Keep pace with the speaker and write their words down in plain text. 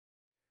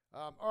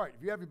All right,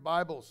 if you have your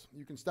Bibles,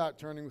 you can start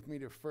turning with me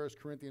to 1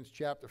 Corinthians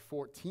chapter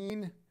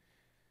 14.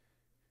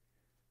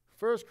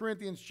 1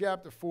 Corinthians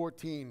chapter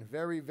 14,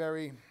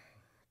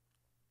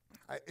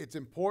 it's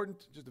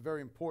important, just a very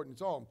important,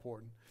 it's all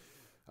important.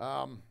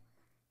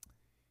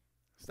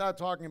 Start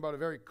talking about a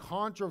very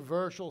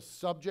controversial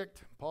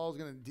subject Paul's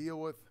going to deal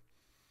with,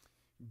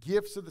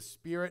 gifts of the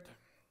Spirit.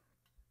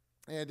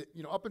 And,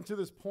 up until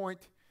this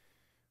point,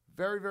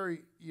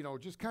 very,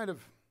 just kind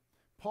of,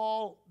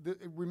 Paul,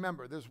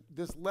 remember,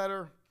 this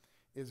letter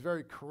is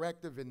very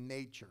corrective in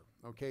nature,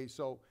 okay?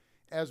 So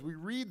as we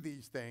read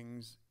these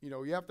things,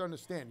 you have to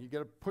understand, you got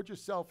to put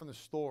yourself in the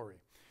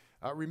story.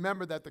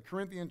 Remember that the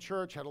Corinthian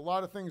church had a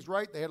lot of things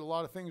right. They had a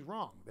lot of things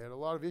wrong. They had a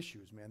lot of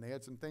issues, man. They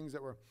had some things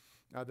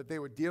that they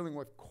were dealing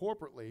with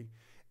corporately.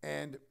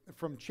 And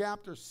from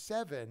chapter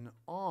 7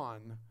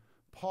 on,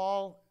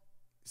 Paul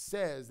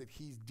says that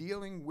he's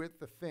dealing with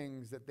the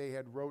things that they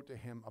had wrote to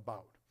him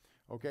about.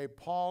 Okay,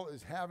 Paul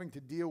is having to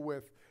deal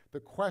with the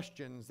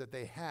questions that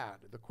they had,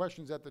 the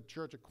questions that the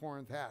church of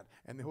Corinth had,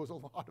 and there was a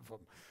lot of them.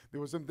 There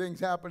were some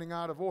things happening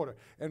out of order.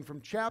 And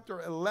from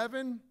chapter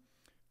 11,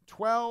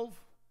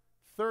 12,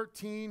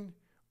 13,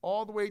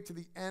 all the way to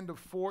the end of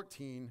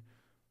 14,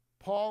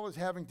 Paul is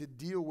having to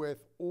deal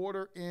with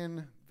order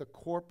in the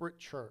corporate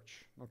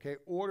church, okay,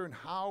 order in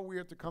how we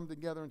are to come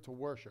together and to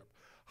worship,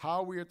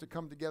 how we are to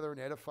come together and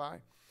edify,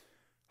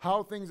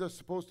 how things are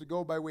supposed to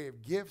go by way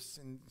of gifts,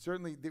 and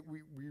certainly that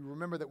we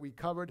remember that we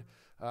covered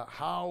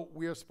how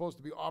we are supposed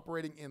to be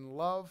operating in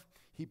love.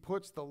 He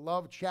puts the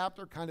love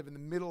chapter kind of in the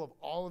middle of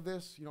all of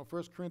this.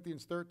 1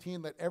 Corinthians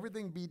 13, let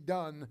everything be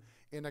done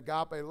in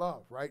agape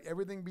love, right?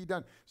 Everything be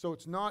done. So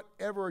it's not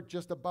ever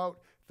just about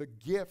the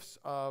gifts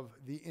of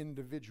the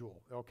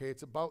individual, okay?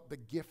 It's about the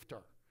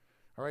gifter,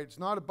 all right? It's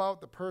not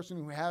about the person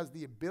who has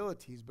the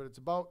abilities, but it's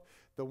about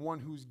the one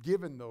who's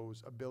given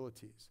those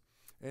abilities.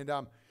 And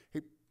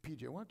hey,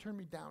 PJ, want to turn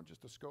me down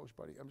just a skosh,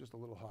 buddy? I'm just a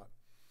little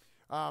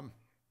hot.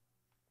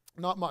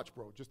 Not much,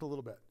 bro, just a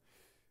little bit.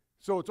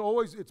 So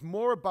it's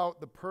more about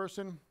the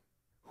person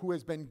who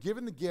has been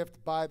given the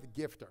gift by the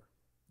gifter.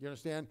 You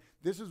understand?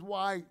 This is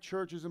why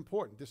church is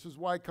important. This is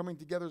why coming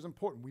together is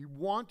important. We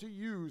want to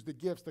use the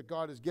gifts that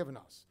God has given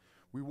us.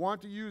 We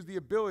want to use the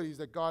abilities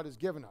that God has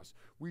given us.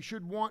 We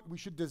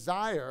should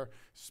desire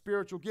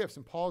spiritual gifts,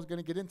 and Paul's going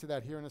to get into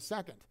that here in a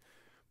second.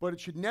 But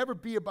it should never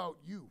be about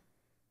you.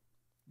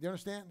 You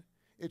understand?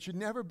 It should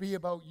never be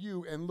about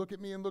you and look at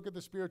me and look at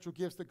the spiritual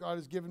gifts that God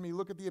has given me.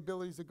 Look at the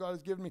abilities that God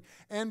has given me.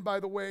 And by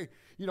the way,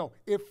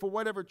 if for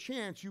whatever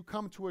chance you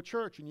come to a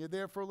church and you're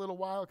there for a little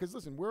while, because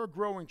listen, we're a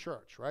growing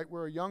church, right?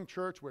 We're a young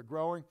church. We're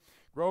growing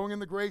in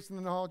the grace and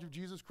the knowledge of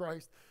Jesus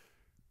Christ.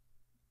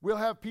 We'll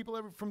have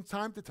people from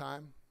time to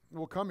time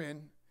will come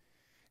in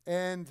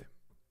and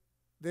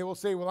they will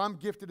say, well, I'm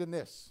gifted in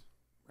this.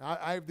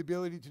 I have the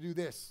ability to do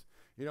this.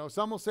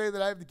 Some will say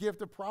that I have the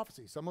gift of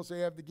prophecy. Some will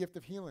say I have the gift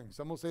of healing.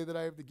 Some will say that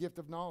I have the gift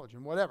of knowledge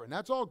and whatever. And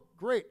that's all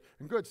great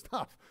and good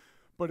stuff.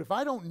 But if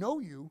I don't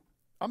know you,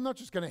 I'm not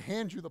just going to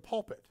hand you the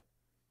pulpit.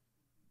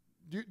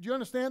 Do you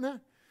understand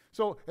that?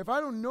 So if I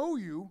don't know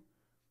you,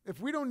 if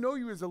we don't know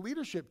you as a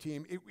leadership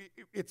team,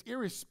 it's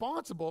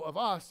irresponsible of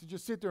us to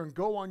just sit there and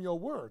go on your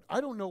word.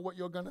 I don't know what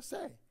you're going to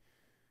say.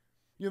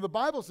 The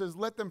Bible says,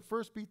 let them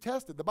first be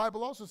tested. The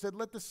Bible also said,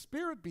 let the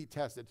Spirit be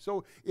tested.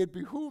 So it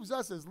behooves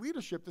us as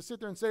leadership to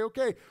sit there and say,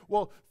 okay,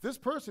 well, this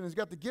person has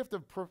got the gift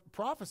of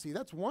prophecy.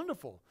 That's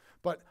wonderful.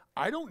 But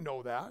I don't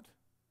know that.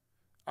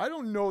 I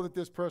don't know that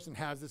this person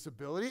has this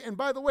ability. And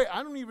by the way,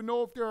 I don't even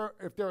know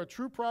if they're a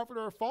true prophet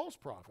or a false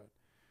prophet.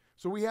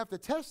 So we have to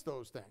test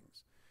those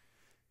things.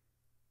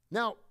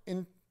 Now,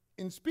 in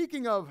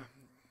speaking of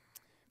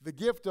the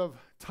gift of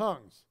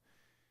tongues,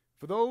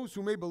 for those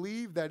who may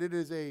believe that it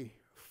is a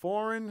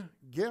foreign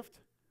gift,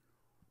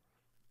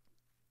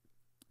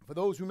 for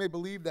those who may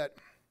believe that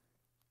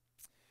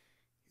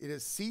it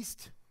has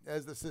ceased,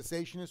 as the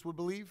cessationists would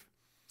believe,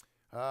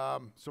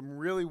 some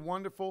really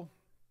wonderful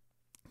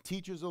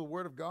teachers of the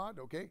Word of God,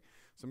 okay?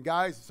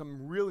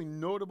 Some really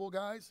notable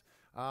guys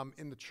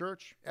in the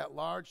church at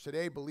large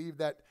today believe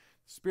that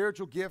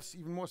spiritual gifts,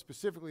 even more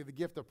specifically the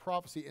gift of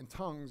prophecy and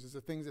tongues, is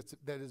a thing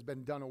that has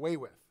been done away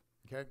with,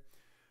 okay?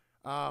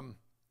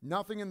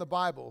 Nothing in the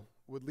Bible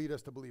would lead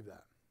us to believe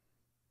that.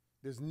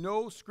 There's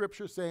no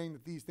scripture saying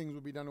that these things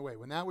will be done away.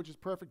 When that which is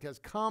perfect has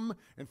come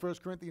in 1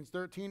 Corinthians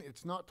 13,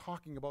 it's not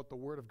talking about the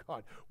Word of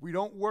God. We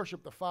don't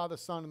worship the Father,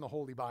 Son, and the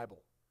Holy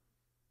Bible.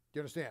 Do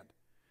you understand?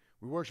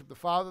 We worship the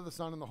Father, the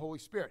Son, and the Holy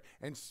Spirit.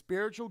 And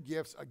spiritual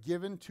gifts are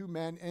given to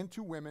men and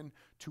to women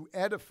to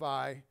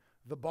edify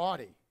the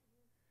body.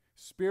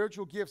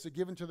 Spiritual gifts are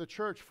given to the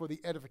church for the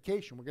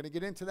edification. We're going to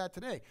get into that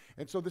today.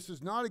 And so this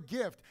is not a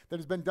gift that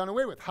has been done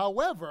away with.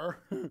 However,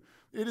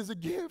 it is a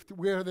gift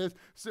where there's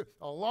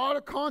a lot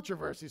of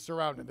controversy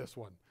surrounding this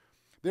one.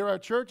 There are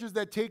churches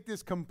that take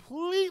this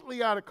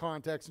completely out of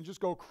context and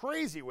just go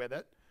crazy with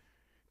it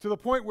to the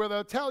point where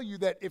they'll tell you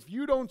that if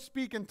you don't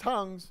speak in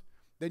tongues,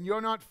 then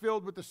you're not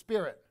filled with the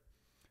Spirit.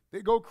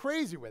 They go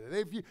crazy with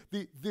it.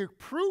 The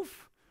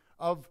proof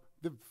of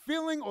the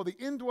filling or the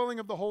indwelling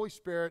of the Holy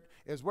Spirit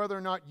is whether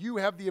or not you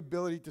have the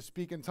ability to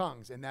speak in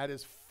tongues, and that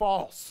is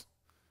false.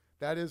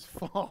 That is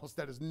false.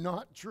 That is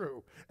not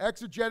true.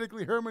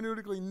 Exegetically,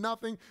 hermeneutically,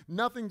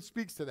 nothing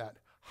speaks to that.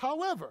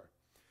 However,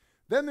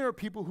 then there are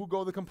people who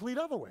go the complete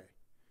other way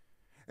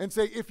and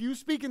say, if you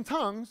speak in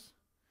tongues,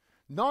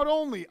 not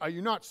only are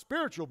you not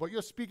spiritual, but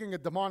you're speaking a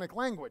demonic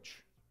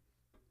language.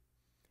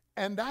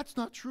 And that's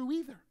not true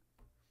either.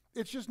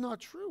 It's just not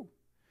true.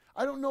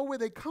 I don't know where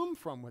they come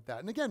from with that.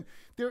 And again,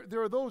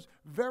 there are those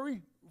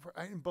very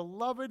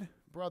beloved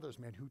brothers,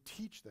 man, who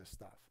teach this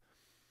stuff.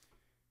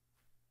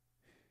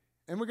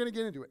 And we're going to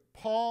get into it.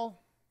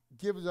 Paul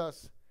gives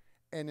us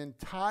an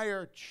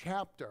entire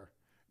chapter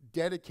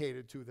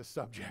dedicated to the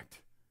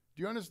subject.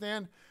 Do you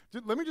understand?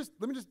 Let me just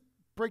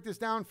break this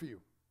down for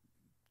you,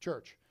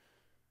 church.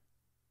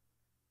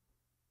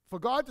 For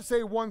God to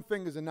say one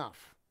thing is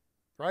enough,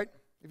 right?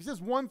 If he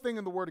says one thing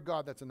in the Word of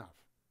God, that's enough.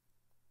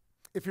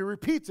 If he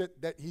repeats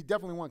it, that he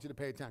definitely wants you to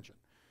pay attention.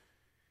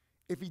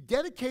 If he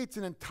dedicates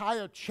an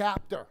entire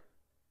chapter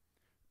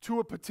to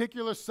a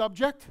particular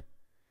subject,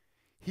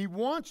 he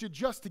wants you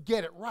just to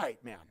get it right,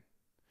 man.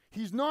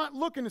 He's not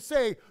looking to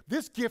say,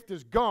 this gift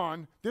is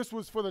gone, this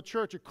was for the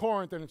church at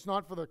Corinth, and it's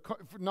not for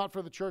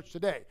the church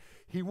today.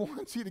 He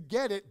wants you to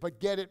get it, but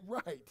get it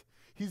right.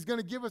 He's going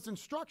to give us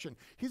instruction.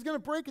 He's going to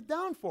break it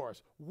down for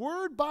us,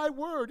 word by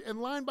word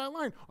and line by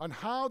line, on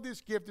how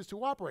this gift is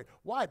to operate.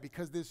 Why?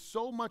 Because there's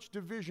so much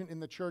division in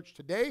the church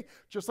today,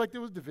 just like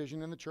there was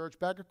division in the church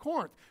back at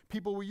Corinth.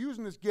 People were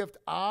using this gift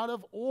out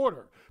of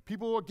order.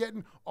 People were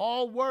getting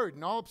all worried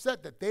and all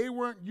upset that they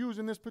weren't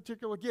using this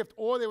particular gift,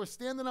 or they were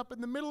standing up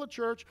in the middle of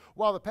church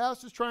while the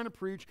pastor's trying to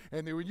preach,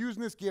 and they were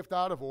using this gift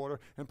out of order.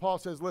 And Paul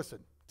says, listen,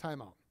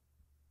 time out.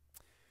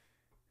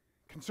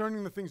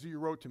 Concerning the things that you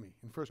wrote to me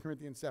in 1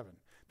 Corinthians 7,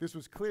 this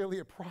was clearly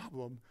a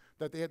problem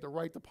that they had to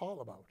write to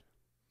Paul about.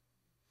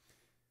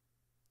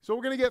 So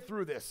we're going to get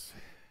through this.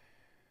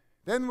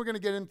 Then we're going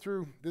to get in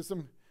through, there's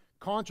some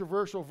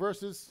controversial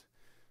verses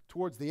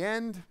towards the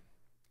end.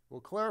 We'll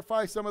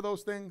clarify some of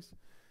those things.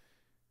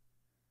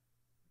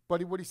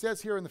 But what he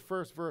says here in the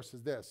first verse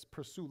is this: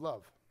 pursue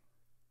love.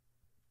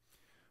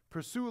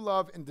 Pursue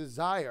love and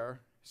desire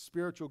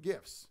spiritual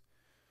gifts.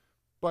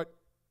 But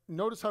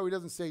notice how he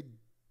doesn't say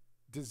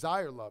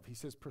desire love. He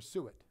says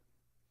pursue it.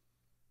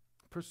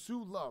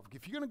 Pursue love.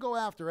 If you're going to go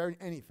after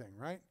anything,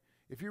 right?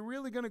 If you're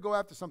really going to go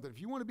after something, if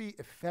you want to be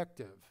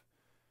effective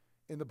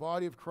in the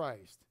body of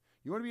Christ,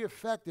 you want to be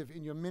effective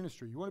in your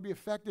ministry, you want to be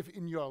effective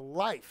in your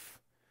life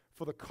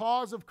for the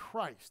cause of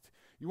Christ,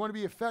 you want to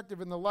be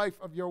effective in the life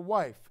of your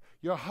wife,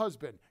 your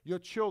husband, your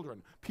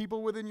children,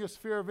 people within your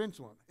sphere of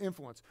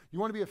influence. You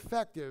want to be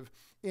effective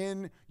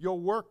in your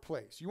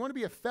workplace. You want to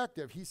be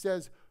effective, he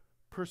says,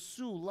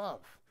 pursue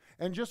love.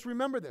 And just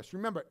remember this.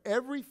 Remember,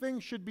 everything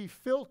should be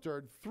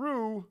filtered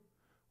through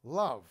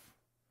love.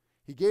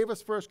 He gave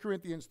us 1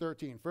 Corinthians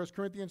 13. 1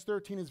 Corinthians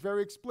 13 is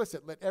very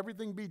explicit. Let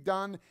everything be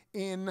done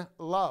in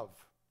love,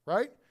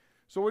 right?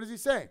 So what does he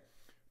say?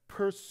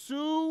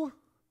 Pursue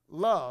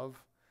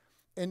love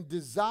and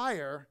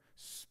desire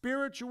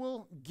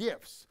spiritual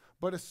gifts,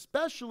 but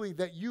especially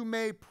that you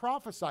may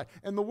prophesy.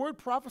 And the word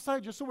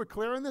prophesy, just so we're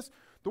clear on this,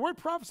 the word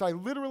prophesy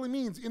literally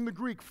means in the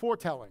Greek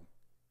foretelling.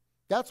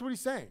 That's what he's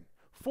saying.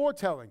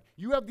 Foretelling.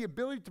 You have the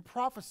ability to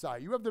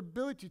prophesy. You have the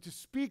ability to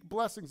speak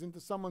blessings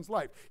into someone's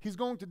life. He's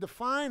going to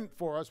define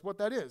for us what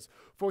that is.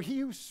 For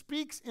he who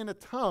speaks in a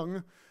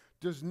tongue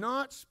does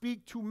not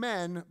speak to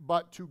men,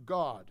 but to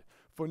God.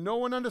 For no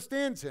one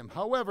understands him.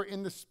 However,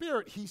 in the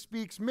Spirit, he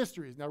speaks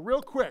mysteries. Now,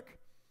 real quick,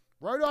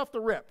 right off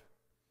the rip.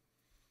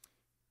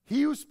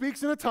 He who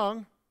speaks in a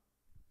tongue,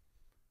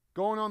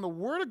 going on the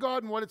Word of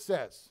God and what it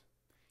says.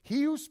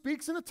 He who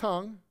speaks in a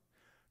tongue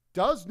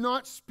does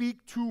not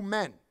speak to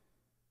men.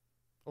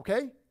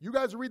 Okay? You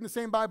guys are reading the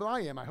same Bible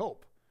I am, I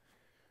hope.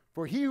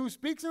 For he who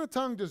speaks in a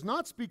tongue does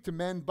not speak to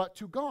men, but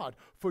to God.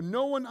 For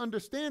no one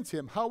understands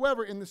him.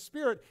 However, in the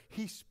Spirit,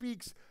 he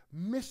speaks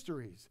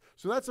mysteries.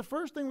 So that's the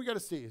first thing we got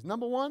to see is,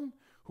 number one,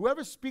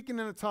 whoever's speaking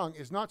in a tongue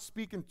is not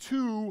speaking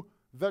to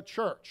the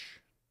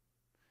church.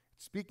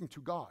 It's speaking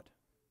to God.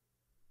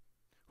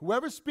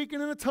 Whoever's speaking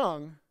in a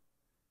tongue,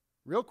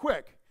 real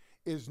quick,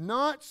 is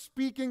not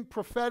speaking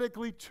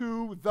prophetically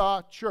to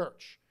the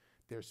church.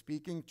 They're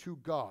speaking to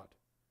God.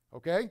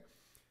 Okay?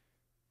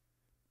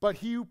 But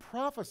he who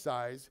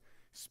prophesies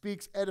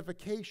speaks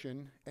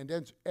edification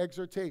and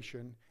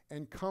exhortation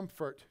and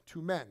comfort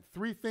to men.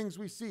 Three things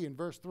we see in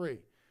verse 3.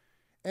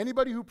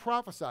 Anybody who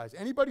prophesies,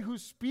 anybody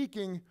who's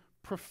speaking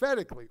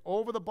prophetically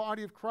over the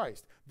body of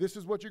Christ, this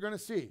is what you're going to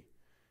see.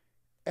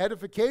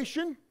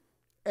 Edification,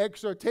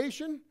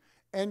 exhortation,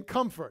 and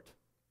comfort.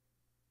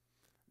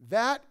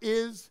 That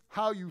is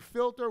how you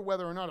filter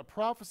whether or not a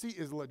prophecy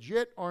is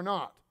legit or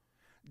not.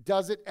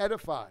 Does it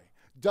edify?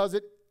 Does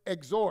it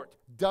exhort?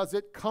 Does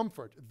it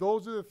comfort?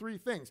 Those are the three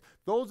things.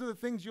 Those are the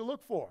things you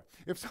look for.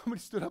 If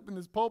somebody stood up in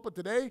this pulpit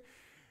today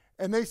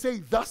and they say,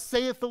 thus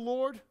saith the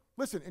Lord,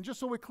 listen, and just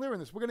so we're clear on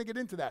this, we're going to get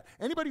into that.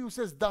 Anybody who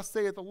says, thus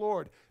saith the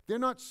Lord, they're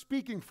not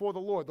speaking for the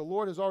Lord. The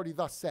Lord has already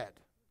thus said.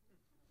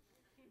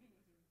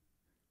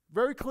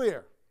 Very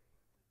clear.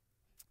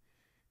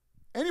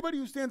 Anybody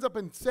who stands up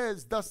and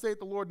says, thus saith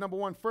the Lord, number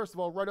one, first of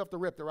all, right off the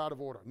rip, they're out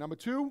of order. Number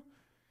two,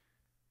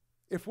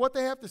 if what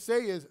they have to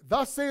say is,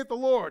 thus saith the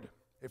Lord,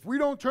 if we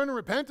don't turn and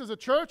repent as a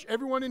church,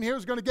 everyone in here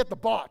is going to get the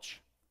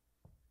botch.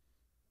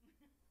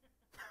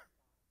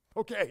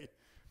 Okay.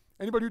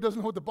 Anybody who doesn't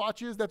know what the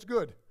botch is, that's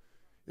good.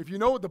 If you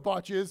know what the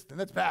botch is, then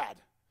that's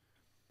bad.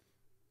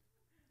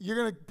 You're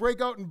going to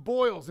break out in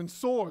boils and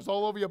sores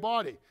all over your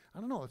body. I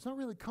don't know. It's not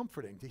really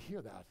comforting to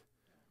hear that.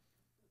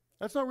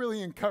 That's not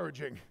really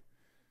encouraging.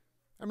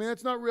 I mean,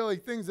 that's not really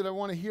things that I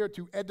want to hear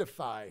to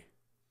edify.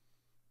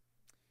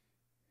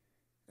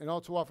 And all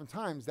too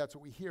oftentimes, that's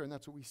what we hear and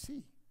that's what we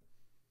see.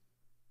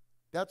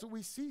 That's what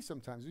we see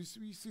sometimes.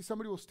 We see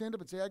somebody will stand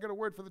up and say, I got a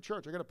word for the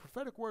church. I got a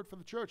prophetic word for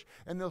the church.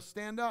 And they'll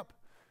stand up.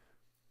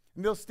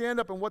 And they'll stand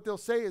up and what they'll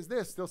say is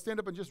this. They'll stand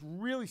up and just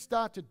really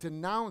start to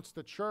denounce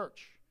the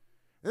church.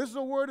 And this is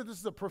a word, this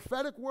is a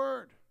prophetic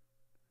word.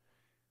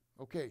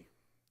 Okay,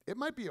 it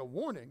might be a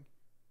warning,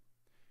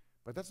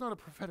 but that's not a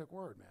prophetic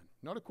word, man.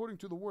 Not according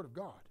to the word of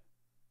God.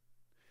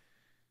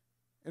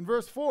 In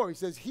verse 4, he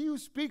says, he who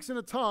speaks in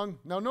a tongue,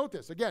 now note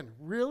this, again,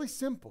 really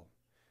simple.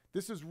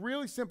 This is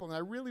really simple, and I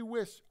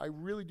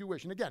really do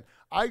wish. And again,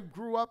 I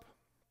grew up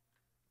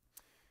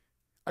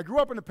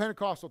in a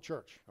Pentecostal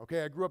church,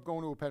 okay? I grew up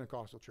going to a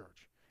Pentecostal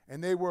church.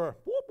 And they were,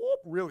 whoop, whoop,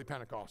 really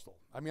Pentecostal.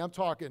 I mean, I'm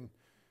talking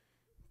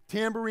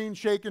tambourine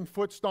shaking,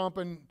 foot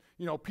stomping,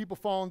 people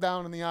falling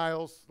down in the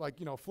aisles, like,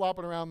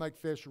 flopping around like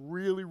fish.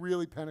 Really,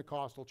 really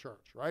Pentecostal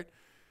church, right?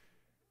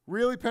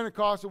 Really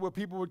Pentecostal where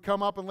people would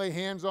come up and lay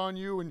hands on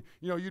you and,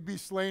 you'd be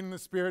slain in the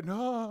spirit.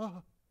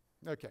 No.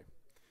 Okay.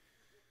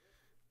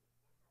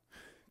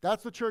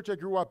 That's the church I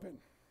grew up in.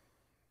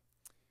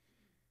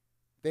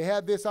 They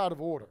had this out of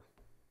order.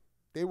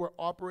 They were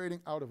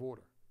operating out of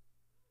order.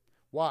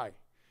 Why?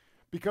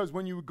 Because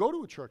when you would go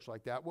to a church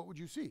like that, what would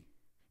you see?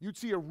 You'd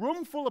see a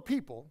room full of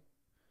people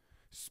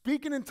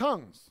speaking in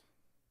tongues,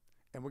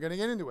 and we're going to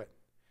get into it,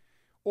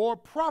 or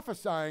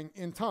prophesying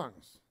in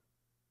tongues.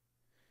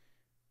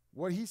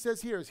 What he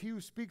says here is he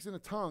who speaks in a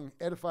tongue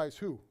edifies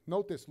who?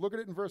 Note this. Look at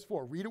it in verse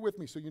 4. Read it with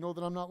me so you know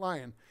that I'm not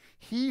lying.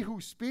 He who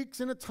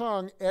speaks in a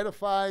tongue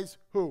edifies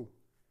who?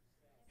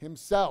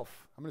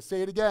 Himself. I'm going to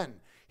say it again.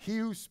 He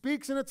who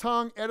speaks in a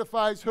tongue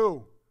edifies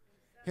who?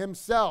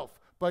 Himself.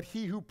 But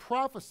he who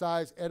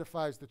prophesies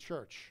edifies the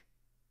church.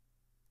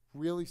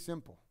 Really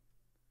simple.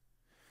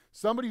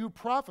 Somebody who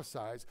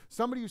prophesies,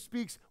 somebody who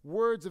speaks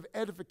words of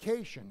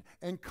edification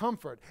and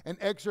comfort and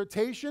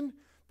exhortation,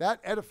 that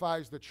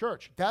edifies the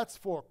church. That's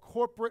for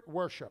corporate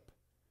worship.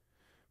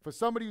 For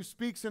somebody who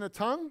speaks in a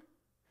tongue,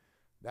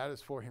 that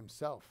is for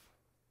himself.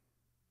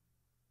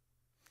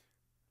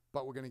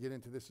 But we're going to get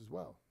into this as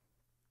well.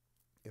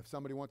 If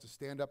somebody wants to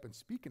stand up and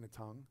speak in a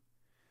tongue,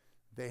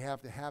 they have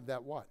to have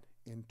that what?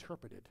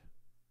 Interpreted.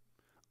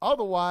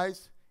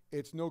 Otherwise,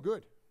 it's no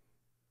good.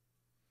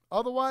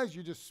 Otherwise,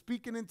 you're just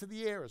speaking into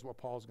the air is what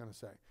Paul's going to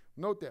say.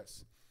 Note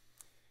this.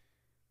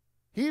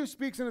 He who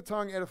speaks in a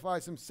tongue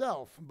edifies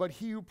himself, but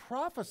he who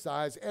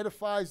prophesies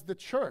edifies the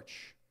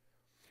church.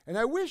 And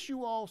I wish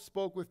you all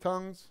spoke with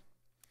tongues,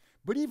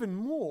 but even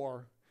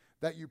more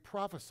that you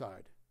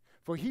prophesied.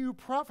 For he who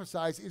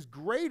prophesies is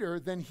greater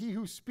than he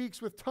who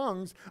speaks with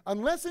tongues,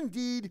 unless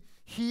indeed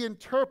he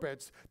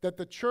interprets, that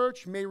the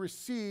church may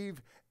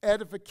receive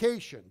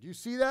edification. Do you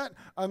see that?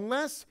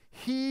 Unless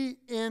he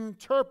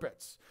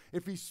interprets.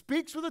 If he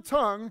speaks with a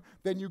tongue,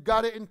 then you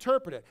got to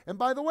interpret it. And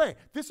by the way,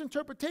 this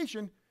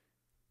interpretation,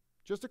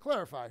 just to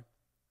clarify,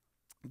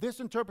 this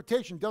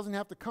interpretation doesn't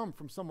have to come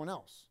from someone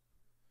else.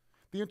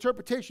 The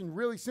interpretation,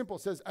 really simple,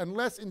 says,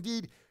 unless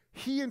indeed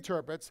he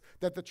interprets,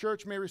 that the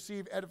church may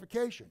receive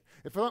edification.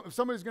 If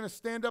somebody's going to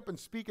stand up and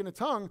speak in a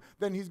tongue,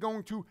 then he's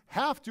going to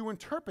have to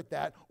interpret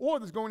that, or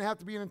there's going to have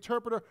to be an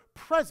interpreter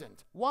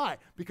present. Why?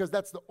 Because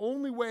that's the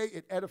only way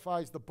it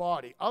edifies the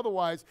body.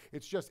 Otherwise,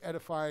 it's just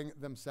edifying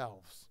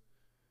themselves.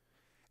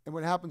 And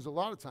what happens a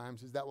lot of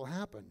times is that will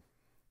happen.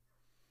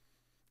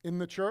 In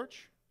the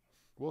church,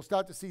 we'll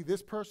start to see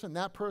this person,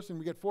 that person.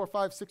 We get 4,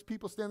 5, 6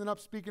 people standing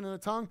up speaking in a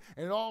tongue,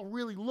 and it all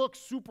really looks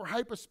super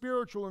hyper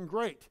spiritual and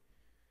great.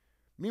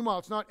 Meanwhile,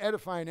 it's not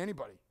edifying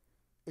anybody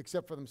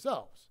except for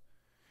themselves.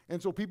 And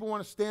so people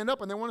want to stand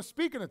up and they want to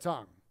speak in a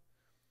tongue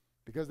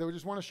because they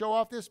just want to show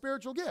off their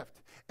spiritual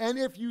gift. And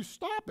if you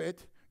stop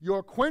it,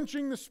 you're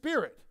quenching the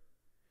spirit.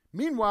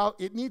 Meanwhile,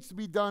 it needs to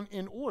be done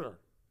in order.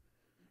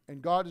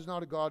 And God is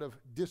not a God of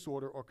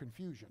disorder or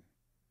confusion.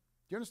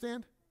 Do you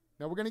understand?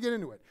 Now we're going to get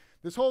into it.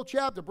 This whole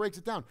chapter breaks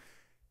it down.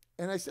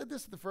 And I said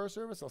this at the first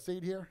service. I'll say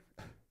it here.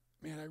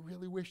 Man, I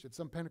really wish that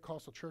some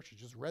Pentecostal church had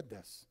just read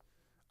this.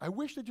 I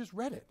wish they just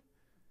read it.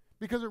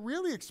 Because it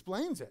really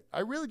explains it.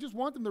 I really just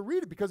want them to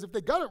read it, because if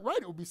they got it right,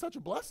 it would be such a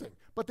blessing.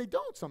 But they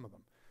don't, some of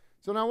them.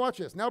 So now watch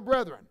this. Now,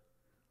 brethren,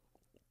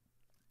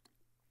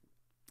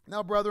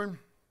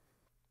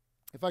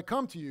 if I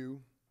come to you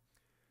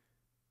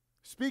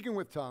speaking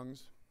with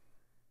tongues,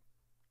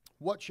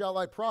 what shall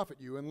I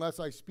profit you unless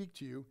I speak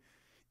to you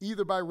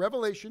either by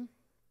revelation,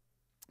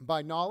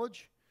 by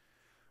knowledge,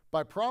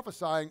 by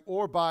prophesying,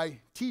 or by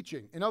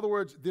teaching. In other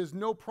words, there's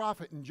no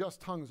profit in just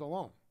tongues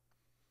alone.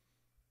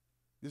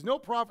 There's no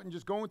profit in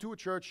just going to a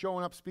church,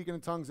 showing up, speaking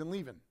in tongues, and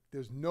leaving.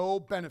 There's no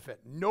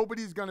benefit.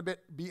 Nobody's going to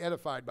be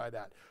edified by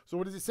that. So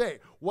what does it say?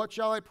 What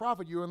shall I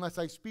profit you unless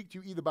I speak to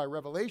you either by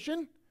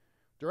revelation,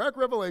 direct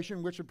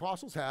revelation, which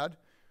apostles had,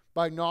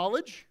 by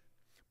knowledge,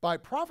 by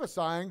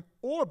prophesying,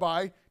 or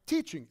by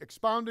teaching,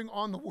 expounding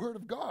on the word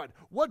of God?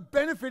 What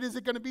benefit is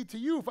it going to be to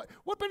you?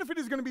 What benefit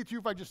is it going to be to you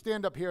if I just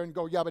stand up here and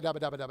go yabba dabba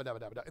dabba dabba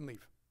dabba dabba and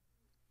leave?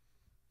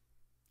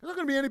 There's not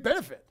going to be any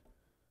benefit.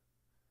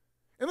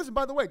 And listen,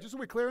 by the way, just so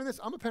we're clear on this,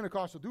 I'm a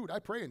Pentecostal dude. I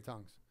pray in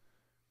tongues.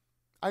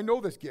 I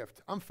know this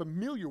gift. I'm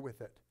familiar with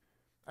it.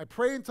 I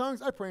pray in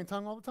tongues. I pray in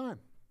tongues all the time.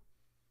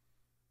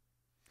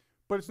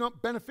 But it's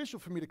not beneficial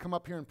for me to come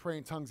up here and pray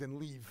in tongues and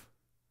leave.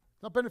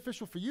 It's not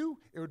beneficial for you.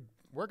 It would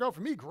work out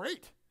for me,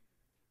 great.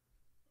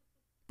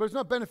 But it's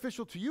not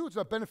beneficial to you. It's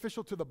not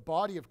beneficial to the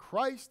body of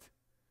Christ.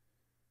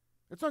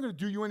 It's not going to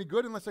do you any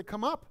good unless I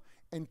come up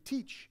and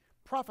teach,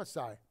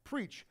 prophesy,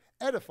 preach,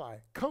 edify,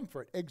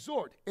 comfort,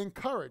 exhort,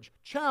 encourage,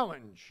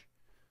 challenge.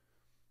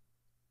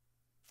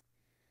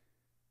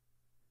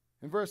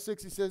 In verse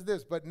 6 he says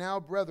this, but now,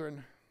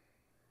 brethren,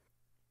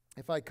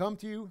 if I come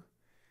to you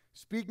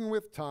speaking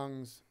with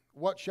tongues,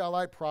 what shall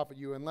I profit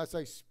you unless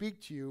I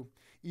speak to you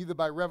either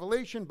by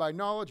revelation, by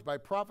knowledge, by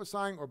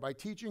prophesying, or by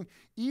teaching,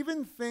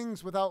 even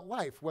things without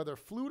life, whether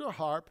flute or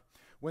harp,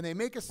 when they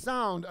make a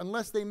sound,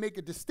 unless they make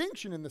a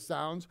distinction in the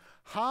sounds,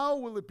 how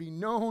will it be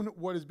known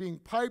what is being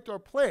piped or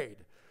played?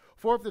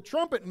 For if the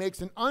trumpet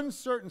makes an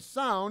uncertain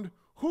sound,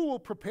 who will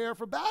prepare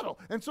for battle?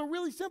 And so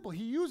really simple,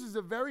 he uses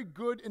a very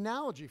good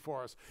analogy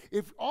for us.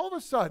 If all of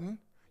a sudden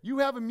you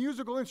have a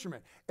musical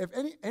instrument, if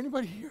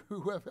anybody here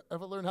who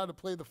ever learned how to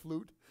play the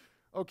flute,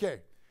 okay,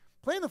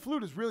 playing the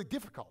flute is really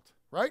difficult,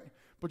 right?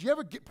 But you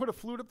ever put a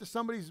flute up to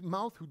somebody's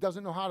mouth who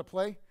doesn't know how to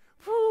play?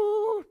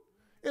 Whew,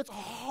 it's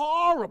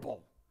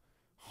horrible,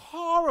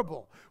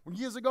 horrible.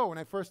 Years ago when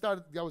I first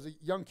started, I was a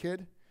young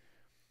kid.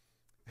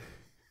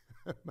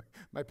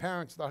 My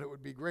parents thought it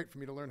would be great for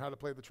me to learn how to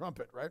play the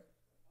trumpet, right?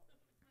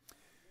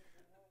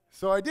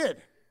 So I did.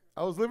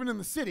 I was living in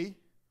the city,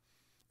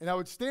 and I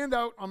would stand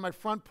out on my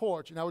front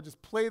porch, and I would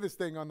just play this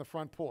thing on the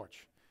front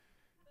porch.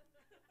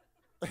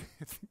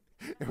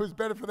 It was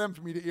better for them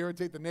for me to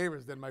irritate the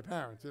neighbors than my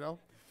parents, you know?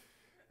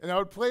 And I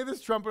would play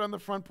this trumpet on the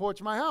front porch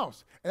of my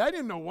house. And I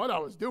didn't know what I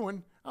was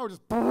doing. I would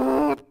just,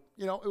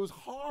 you know, it was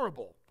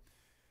horrible.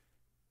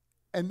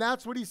 And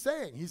that's what he's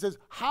saying. He says,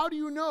 how do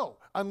you know?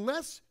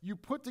 Unless you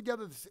put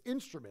together this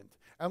instrument,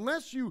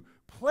 unless you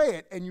play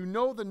it and you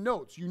know the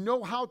notes, you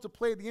know how to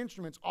play the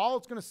instruments, all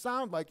it's going to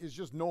sound like is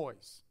just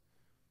noise.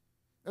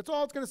 That's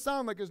all it's going to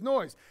sound like is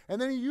noise.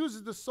 And then he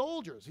uses the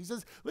soldiers. He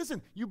says,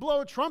 listen, you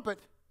blow a trumpet,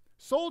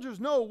 soldiers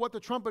know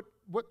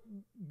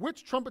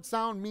which trumpet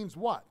sound means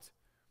what.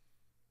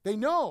 They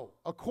know,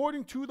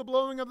 according to the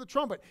blowing of the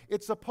trumpet,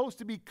 it's supposed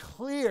to be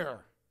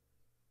clear.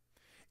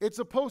 It's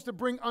supposed to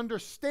bring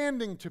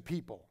understanding to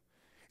people.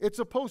 It's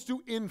supposed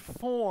to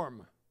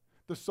inform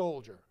the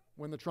soldier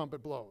when the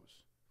trumpet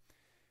blows.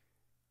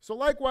 So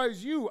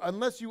likewise you,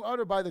 unless you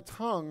utter by the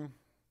tongue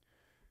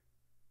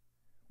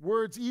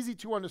words easy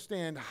to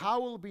understand, how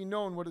will it be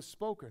known what is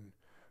spoken?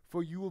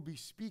 For you will be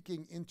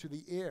speaking into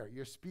the air.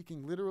 You're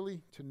speaking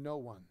literally to no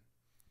one,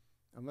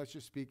 unless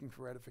you're speaking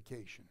for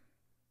edification.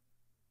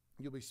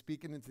 You'll be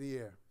speaking into the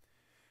air.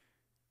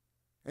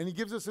 And he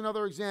gives us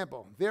another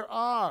example. There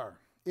are,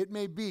 it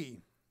may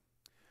be,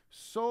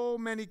 so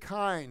many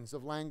kinds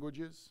of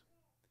languages.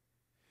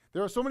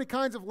 There are so many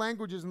kinds of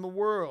languages in the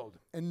world,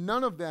 and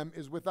none of them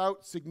is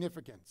without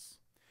significance.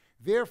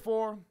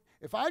 Therefore,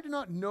 if I do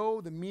not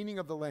know the meaning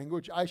of the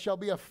language, I shall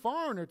be a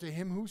foreigner to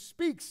him who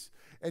speaks,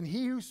 and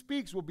he who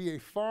speaks will be a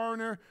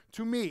foreigner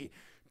to me.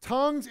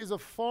 Tongues is a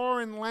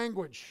foreign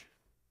language.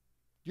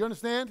 Do you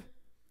understand?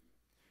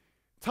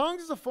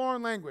 Tongues is a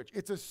foreign language.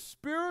 It's a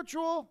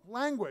spiritual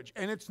language,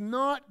 and it's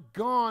not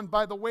gone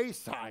by the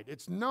wayside.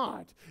 It's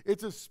not.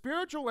 It's a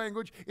spiritual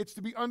language. It's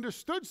to be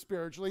understood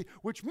spiritually,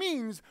 which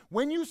means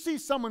when you see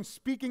someone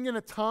speaking in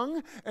a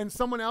tongue and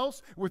someone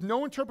else with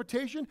no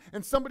interpretation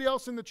and somebody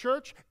else in the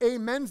church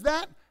amens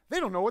that, they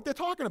don't know what they're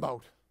talking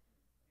about.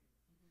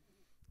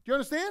 Do you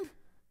understand?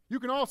 You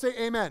can all say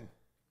amen.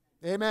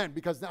 Amen,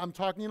 because I'm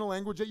talking in a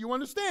language that you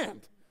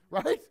understand,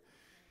 right?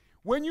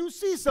 When you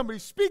see somebody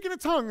speak in a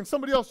tongue and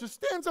somebody else just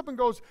stands up and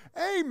goes,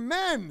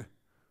 amen,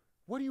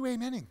 what are you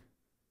amening?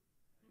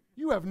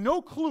 You have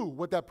no clue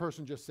what that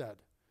person just said.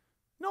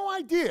 No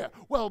idea.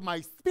 Well,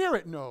 my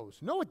spirit knows.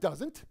 No, it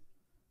doesn't.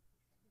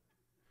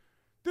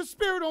 The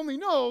spirit only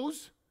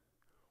knows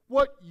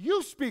what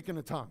you speak in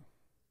a tongue.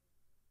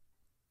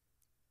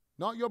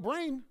 Not your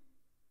brain.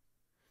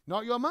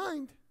 Not your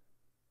mind.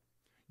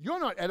 You're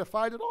not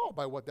edified at all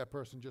by what that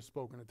person just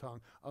spoke in a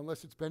tongue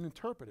unless it's been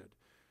interpreted.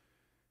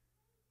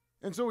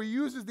 And so he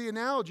uses the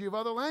analogy of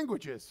other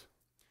languages.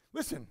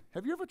 Listen,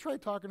 have you ever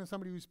tried talking to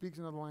somebody who speaks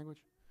another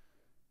language?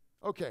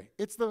 Okay,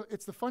 it's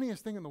the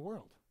funniest thing in the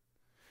world.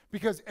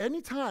 Because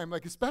anytime,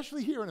 like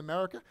especially here in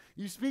America,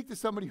 you speak to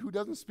somebody who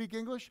doesn't speak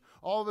English,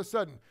 all of a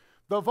sudden,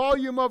 the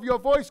volume of your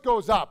voice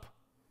goes up.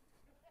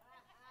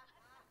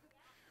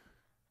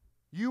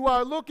 You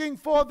are looking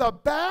for the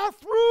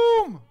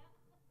bathroom.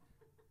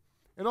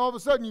 And all of a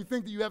sudden you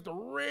think that you have to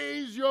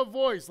raise your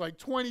voice like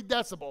 20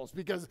 decibels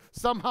because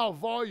somehow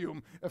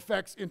volume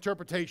affects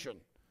interpretation.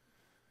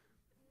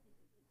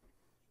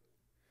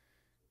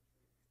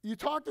 You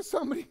talk to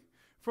somebody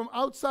from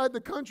outside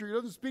the country who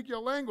doesn't speak your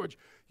language,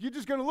 you're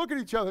just going to look at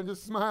each other and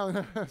just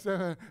smile.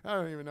 I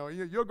don't even know.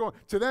 You're going,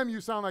 to them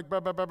you sound like, blah,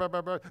 blah, blah, blah,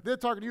 blah, blah. They're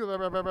talking to you, blah,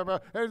 blah, blah, blah, blah.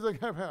 And it's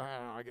like,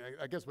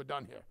 I guess we're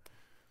done here.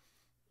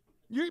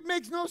 It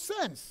makes no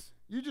sense.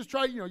 You just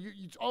try, you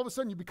all of a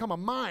sudden you become a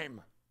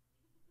mime.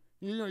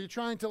 You're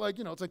trying to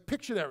it's like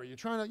Pictionary. You're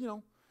trying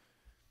to,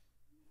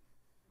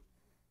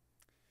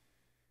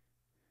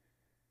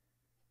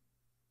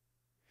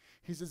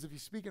 He says, if you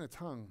speak in a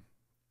tongue,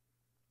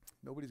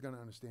 nobody's going to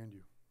understand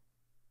you.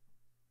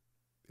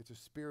 It's a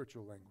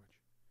spiritual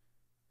language.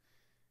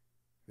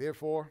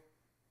 Therefore,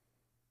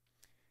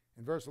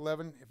 in verse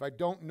 11, if I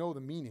don't know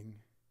the meaning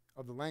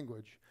of the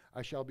language,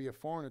 I shall be a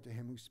foreigner to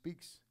him who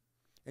speaks,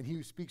 and he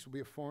who speaks will be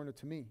a foreigner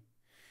to me.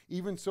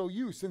 Even so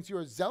you, since you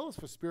are zealous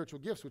for spiritual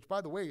gifts, which by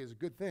the way is a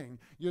good thing,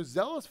 you're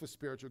zealous for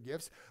spiritual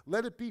gifts,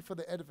 let it be for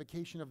the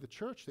edification of the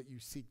church that you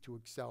seek to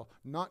excel,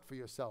 not for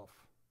yourself.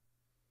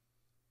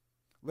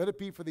 Let it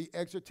be for the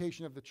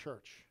exhortation of the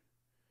church.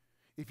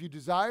 If you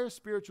desire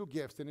spiritual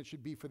gifts, then it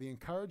should be for the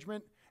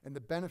encouragement and the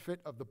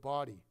benefit of the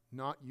body,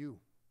 not you.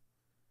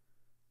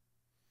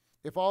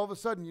 If all of a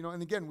sudden,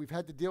 and again, we've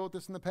had to deal with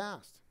this in the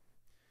past.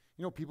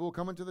 People will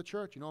come into the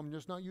church, I'm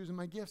just not using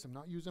my gifts. I'm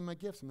not using my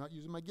gifts. I'm not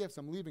using my gifts.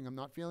 I'm leaving. I'm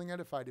not feeling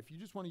edified. If you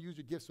just want to use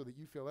your gifts so that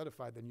you feel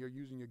edified, then you're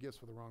using your gifts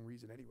for the wrong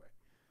reason anyway.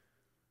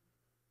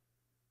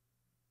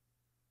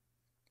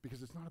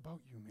 Because it's not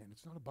about you, man.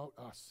 It's not about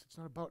us. It's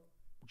not about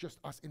just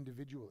us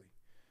individually.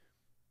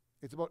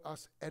 It's about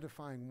us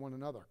edifying one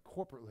another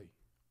corporately,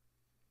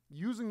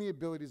 using the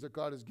abilities that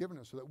God has given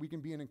us so that we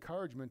can be an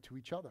encouragement to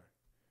each other,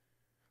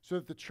 so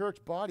that the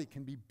church body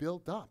can be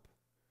built up.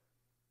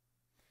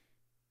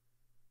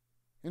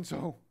 And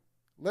so,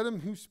 let him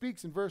who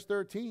speaks in verse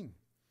 13.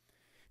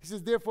 He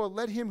says, therefore,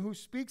 let him who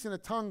speaks in a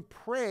tongue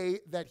pray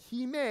that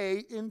he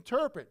may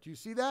interpret. Do you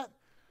see that?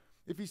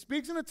 If he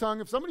speaks in a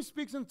tongue, if somebody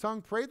speaks in a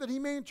tongue, pray that he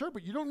may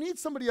interpret. You don't need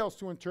somebody else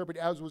to interpret,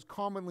 as was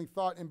commonly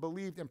thought and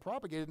believed and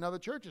propagated in other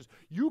churches.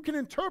 You can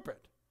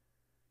interpret.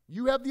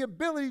 You have the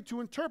ability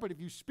to interpret.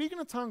 If you speak in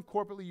a tongue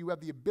corporately, you have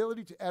the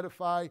ability to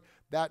edify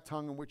that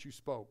tongue in which you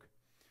spoke.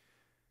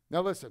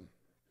 Now listen,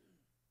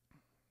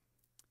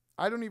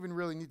 I don't even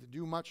really need to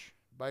do much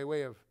by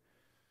way of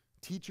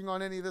teaching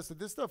on any of this.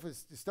 This stuff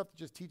is stuff that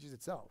just teaches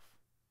itself.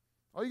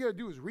 All you got to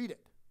do is read it.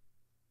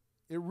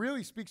 It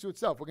really speaks to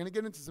itself. We're going to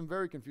get into some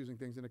very confusing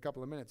things in a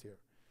couple of minutes here.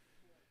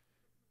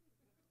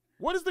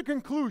 What is the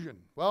conclusion?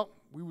 Well,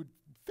 we would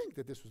think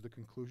that this was the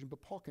conclusion, but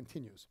Paul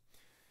continues.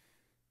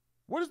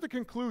 What is the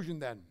conclusion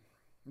then?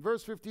 In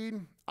verse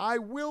 15, I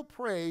will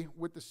pray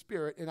with the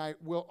Spirit, and I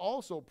will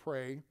also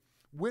pray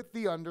with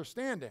the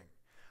understanding.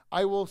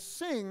 I will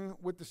sing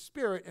with the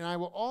Spirit, and I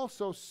will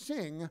also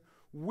sing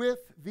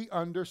with the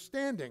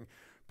understanding.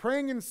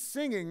 Praying and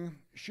singing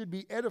should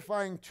be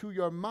edifying to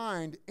your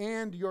mind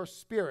and your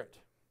spirit.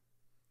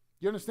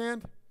 You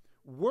understand?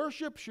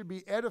 Worship should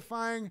be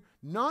edifying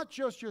not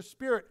just your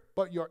spirit,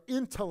 but your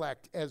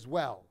intellect as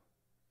well.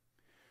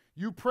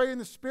 You pray in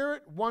the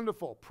Spirit,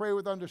 wonderful. Pray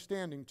with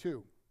understanding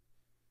too.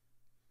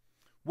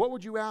 What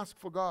would you ask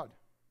for God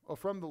or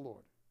from the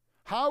Lord?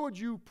 How would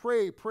you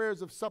pray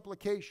prayers of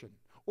supplication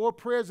or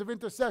prayers of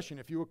intercession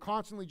if you were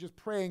constantly just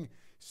praying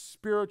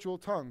spiritual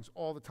tongues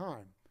all the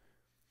time?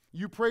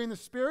 You pray in the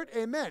Spirit,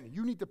 amen.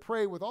 You need to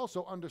pray with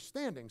also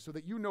understanding so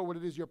that you know what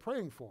it is you're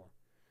praying for.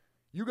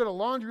 You got a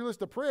laundry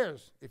list of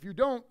prayers. If you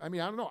don't, I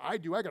don't know, I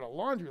do. I got a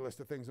laundry list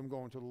of things I'm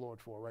going to the Lord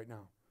for right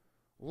now.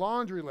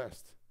 Laundry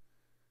list.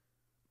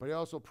 But I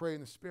also pray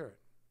in the Spirit.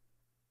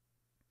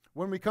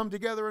 When we come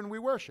together and we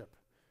worship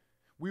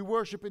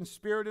in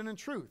spirit and in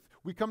truth.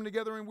 We come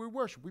together and we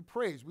worship, we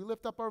praise, we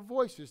lift up our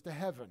voices to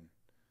heaven.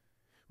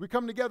 We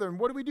come together, and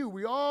what do?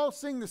 We all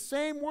sing the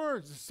same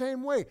words, the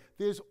same way.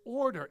 There's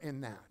order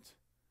in that.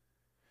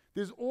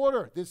 There's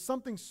order. There's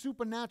something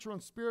supernatural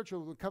and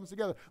spiritual that comes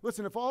together.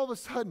 Listen, if all of a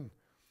sudden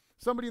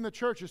somebody in the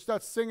church just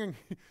starts singing,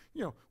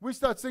 we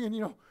start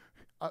singing,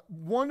 a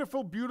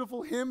wonderful,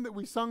 beautiful hymn that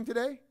we sung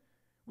today.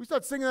 We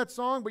start singing that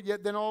song, but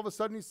yet then all of a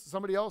sudden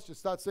somebody else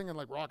just starts singing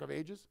like Rock of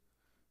Ages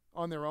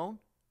on their own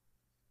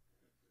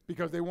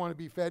because they want to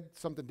be fed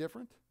something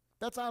different.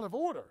 That's out of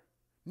order.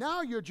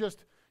 Now you're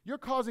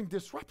causing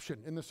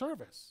disruption in the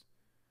service.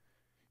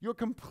 You're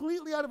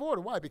completely out of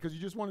order. Why? Because you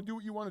just want to do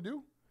what you want to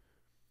do?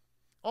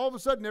 All of a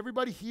sudden,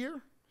 everybody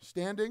here,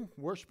 standing,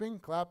 worshiping,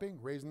 clapping,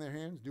 raising their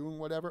hands, doing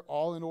whatever,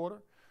 all in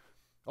order.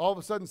 All of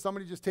a sudden,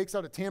 somebody just takes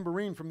out a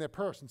tambourine from their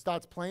purse and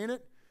starts playing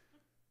it.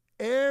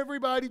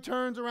 Everybody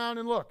turns around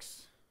and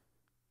looks.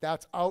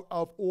 That's out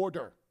of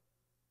order.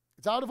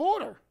 It's out of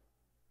order.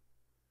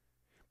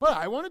 But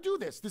I want to do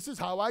this. This is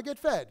how I get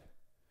fed.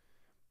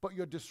 But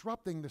you're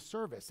disrupting the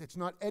service. It's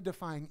not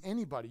edifying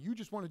anybody. You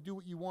just want to do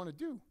what you want to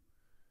do.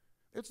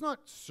 It's not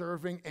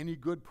serving any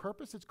good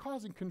purpose. It's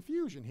causing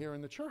confusion here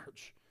in the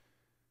church.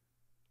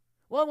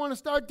 Well, I want to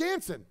start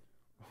dancing.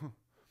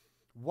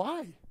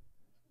 Why?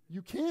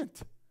 You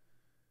can't.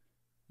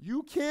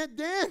 You can't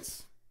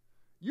dance.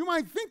 You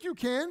might think you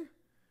can,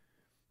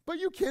 but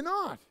you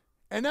cannot.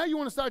 And now you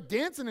want to start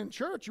dancing in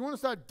church. You want to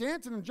start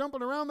dancing and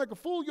jumping around like a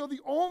fool. You're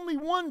the only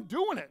one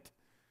doing it.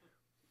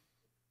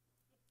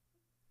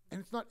 And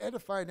it's not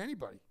edifying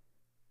anybody.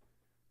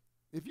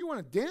 If you want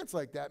to dance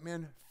like that,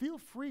 man, feel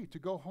free to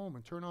go home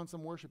and turn on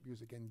some worship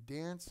music and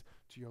dance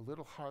to your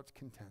little heart's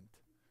content.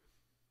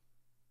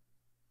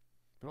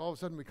 But all of a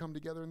sudden we come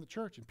together in the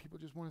church and people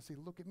just want to say,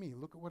 look at me,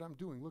 look at what I'm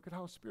doing, look at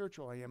how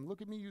spiritual I am,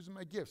 look at me using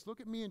my gifts, look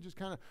at me and just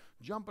kind of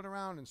jumping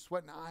around and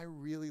sweating. I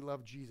really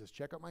love Jesus.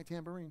 Check out my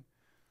tambourine.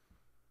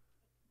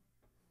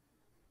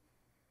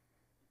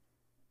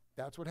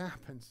 That's what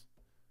happens.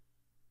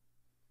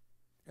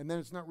 And then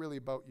it's not really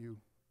about you.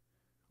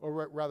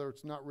 Or rather,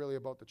 it's not really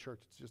about the church.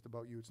 It's just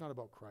about you. It's not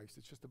about Christ.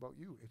 It's just about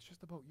you. It's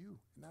just about you.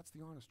 And that's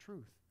the honest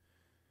truth.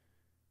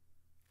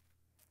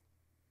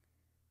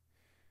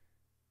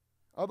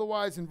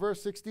 Otherwise, in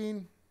verse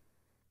 16,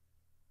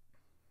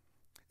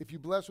 if you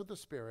bless with the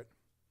Spirit,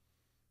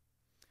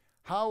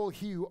 how will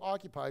he who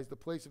occupies the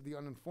place of the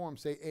uninformed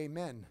say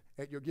amen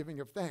at your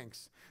giving of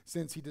thanks,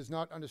 since he does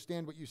not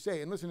understand what you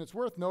say? And listen, it's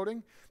worth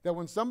noting that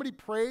when somebody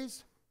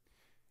prays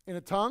in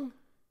a tongue,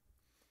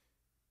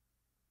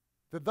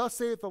 the thus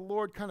saith the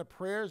Lord kind of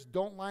prayers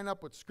don't line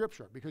up with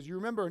Scripture. Because you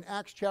remember in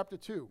Acts chapter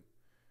 2,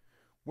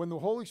 when the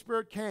Holy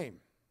Spirit came,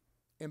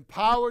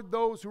 empowered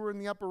those who were in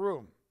the upper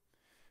room,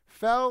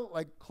 fell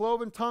like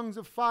cloven tongues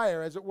of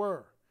fire, as it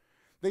were.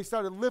 They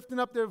started lifting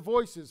up their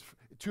voices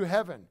to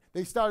heaven.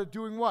 They started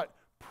doing what?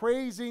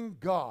 Praising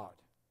God.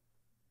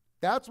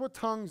 That's what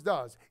tongues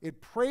does.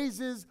 It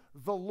praises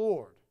the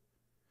Lord.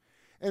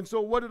 And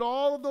so what did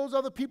all of those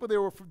other people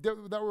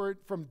that were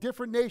from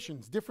different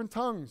nations, different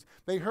tongues,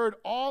 they heard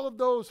all of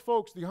those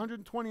folks, the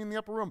 120 in the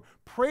upper room,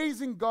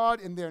 praising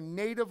God in their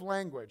native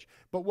language.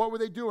 But what were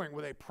they doing?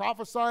 Were they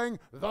prophesying,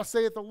 thus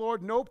saith the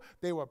Lord? Nope.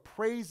 They were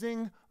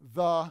praising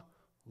the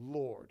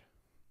Lord.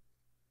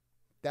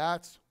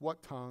 That's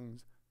what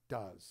tongues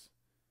does.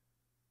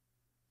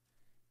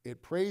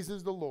 It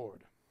praises the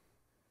Lord.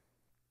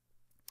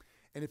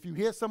 And if you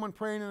hear someone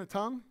praying in a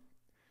tongue,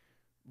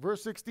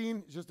 verse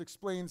 16 just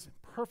explains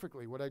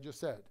perfectly what I just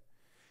said.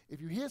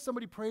 If you hear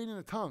somebody praying in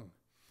a tongue,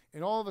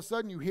 and all of a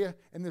sudden you hear,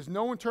 and there's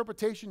no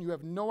interpretation, you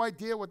have no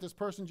idea what this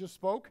person just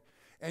spoke,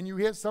 and you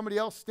hear somebody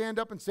else stand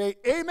up and say,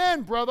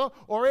 amen, brother,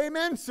 or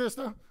amen,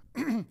 sister,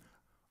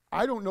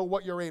 I don't know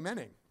what you're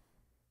amening.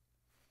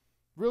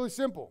 Really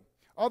simple.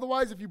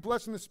 Otherwise, if you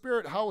bless in the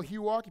Spirit, how will he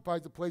who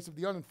occupies the place of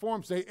the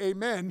uninformed say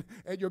amen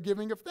at your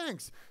giving of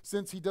thanks,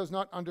 since he does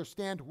not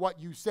understand what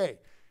you say?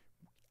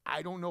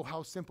 I don't know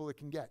how simple it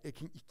can get. It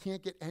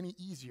can't get any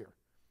easier.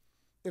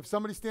 If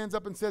somebody stands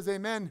up and says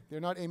amen, they're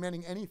not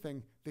amening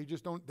anything. They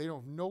don't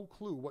have no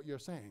clue what you're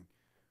saying.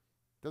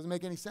 Doesn't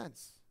make any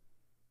sense.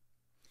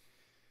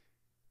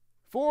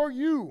 For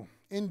you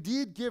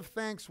indeed give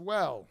thanks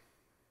well,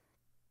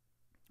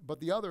 but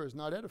the other is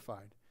not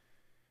edified.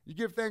 You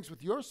give thanks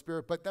with your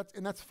spirit, but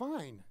that's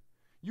fine.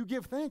 You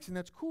give thanks, and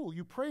that's cool.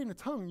 You pray in the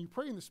tongue, you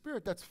pray in the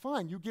Spirit, that's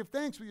fine. You give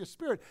thanks with your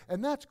spirit,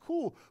 and that's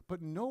cool.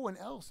 But no one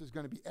else is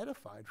going to be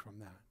edified from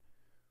that.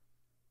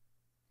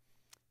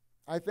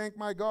 I thank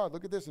my God.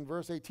 Look at this in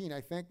verse 18.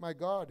 I thank my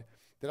God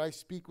that I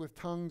speak with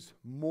tongues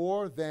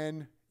more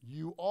than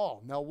you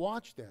all. Now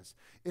watch this.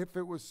 If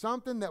it was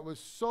something that was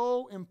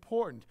so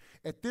important,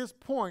 at this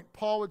point,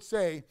 Paul would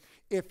say,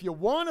 if you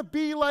want to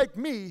be like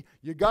me,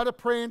 you got to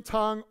pray in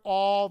tongue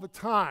all the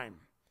time.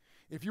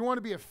 If you want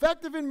to be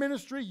effective in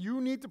ministry,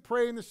 you need to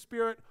pray in the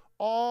Spirit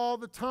all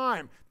the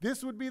time.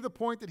 This would be the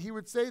point that he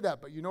would say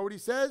that. But you know what he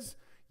says?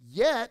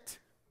 Yet,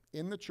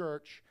 in the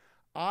church,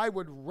 I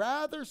would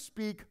rather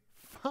speak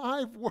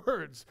 5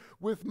 words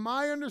with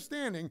my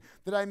understanding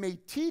that I may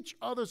teach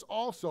others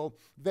also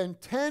than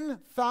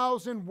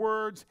 10,000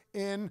 words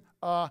in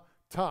a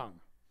tongue.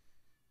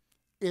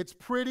 It's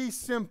pretty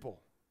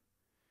simple.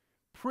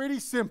 Pretty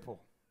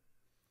simple.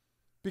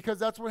 Because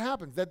that's what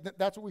happens.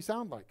 That's what we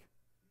sound like.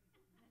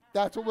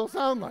 That's what we'll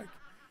sound like.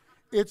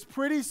 It's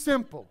pretty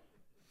simple.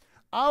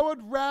 I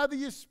would rather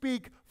you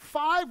speak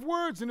 5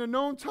 words in a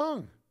known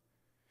tongue,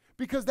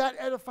 because that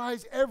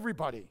edifies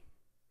everybody,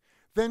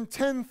 than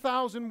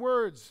 10,000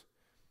 words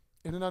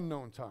in an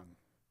unknown tongue,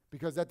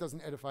 because that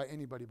doesn't edify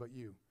anybody but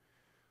you.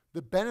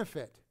 The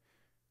benefit,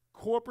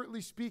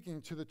 corporately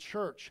speaking to the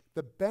church,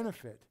 the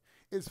benefit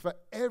is for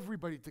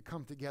everybody to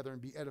come together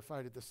and be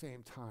edified at the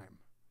same time.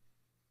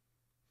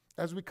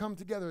 As we come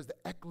together as the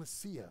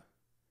ecclesia,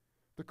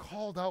 the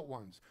called out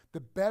ones, the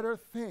better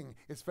thing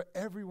is for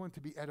everyone to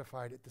be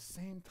edified at the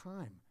same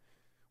time,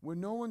 where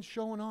no one's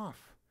showing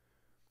off.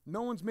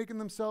 No one's making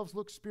themselves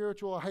look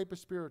spiritual or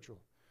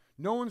hyper-spiritual.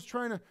 No one's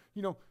trying to,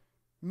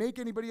 make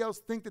anybody else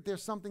think that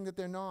there's something that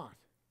they're not.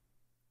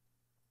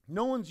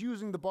 No one's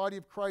using the body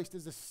of Christ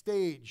as a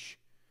stage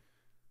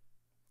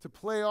to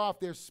play off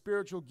their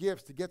spiritual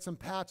gifts, to get some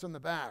pats on the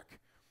back.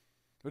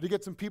 Or to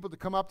get some people to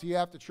come up to you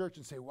after church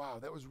and say, wow,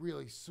 that was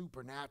really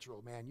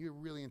supernatural, man. You're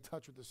really in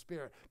touch with the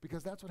Spirit.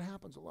 Because that's what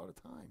happens a lot of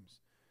times.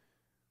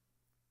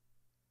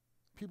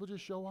 People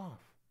just show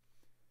off.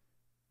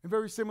 And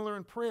very similar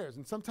in prayers.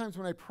 And sometimes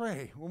when we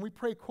pray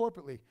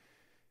corporately,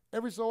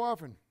 every so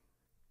often,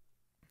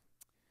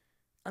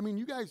 I mean,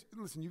 you guys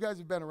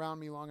have been around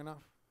me long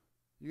enough.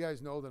 You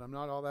guys know that I'm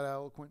not all that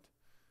eloquent.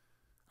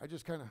 I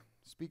just kind of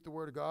speak the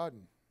word of God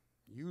and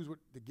use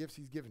the gifts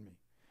he's given me.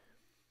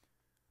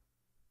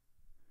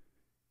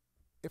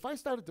 If I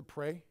started to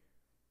pray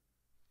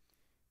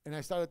and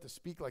I started to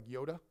speak like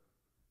Yoda,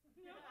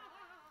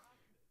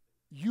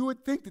 you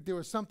would think that there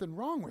was something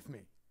wrong with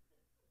me.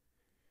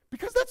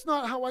 Because that's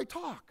not how I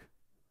talk.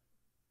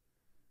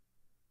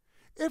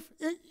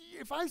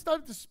 If I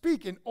started to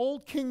speak in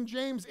old King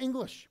James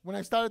English when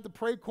I started to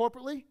pray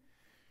corporately,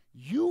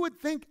 you would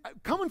think,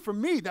 coming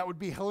from me, that would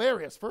be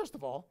hilarious, first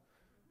of all.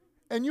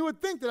 And you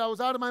would think that I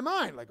was out of my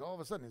mind. Like, all of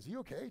a sudden, is he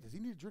okay? Does he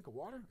need a drink of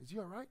water? Is he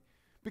all right?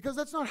 Because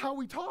that's not how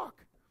we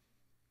talk.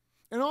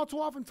 And all too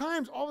often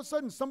times, all of a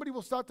sudden, somebody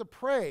will start to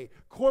pray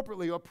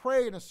corporately or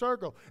pray in a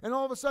circle. And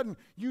all of a sudden,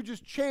 you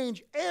just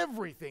change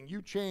everything.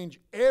 You change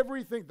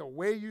everything, the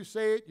way you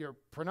say it, your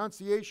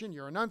pronunciation,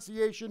 your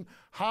enunciation,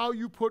 how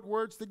you put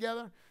words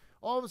together.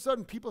 All of a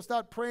sudden, people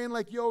start praying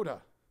like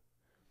Yoda.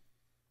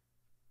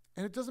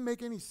 And it doesn't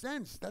make any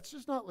sense. That's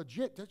just not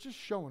legit. That's just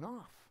showing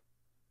off.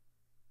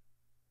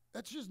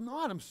 That's just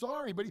not. I'm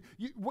sorry. But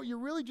what you're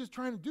really just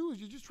trying to do is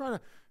you're just trying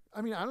to,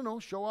 I don't know,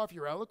 show off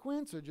your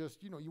eloquence, or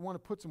just, you want to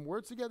put some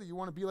words together. You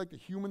want to be like the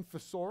human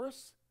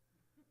thesaurus.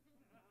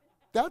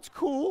 That's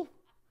cool.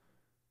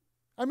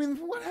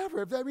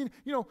 Whatever.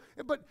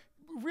 But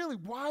really,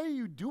 why are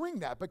you doing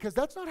that? Because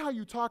that's not how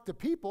you talk to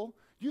people.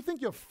 You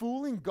think you're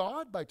fooling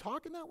God by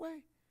talking that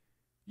way?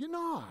 You're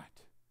not.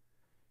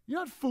 You're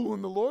not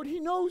fooling the Lord. He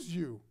knows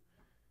you.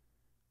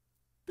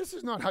 This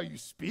is not how you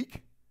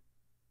speak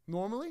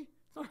normally.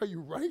 It's not how you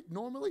write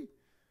normally.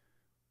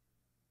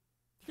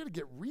 You got to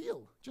get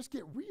real. Just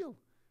get real.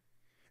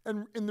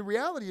 And the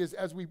reality is,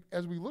 as we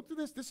look to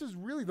this is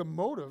really the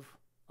motive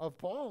of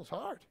Paul's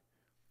heart.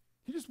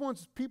 He just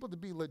wants people to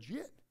be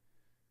legit.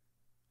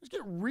 Just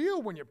get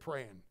real when you're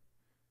praying.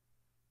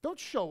 Don't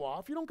show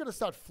off. You don't got to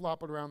start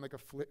flopping around like a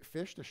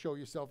fish to show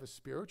yourself as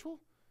spiritual.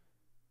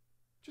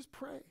 Just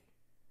pray.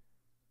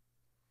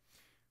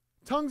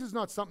 Tongues is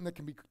not something that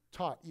can be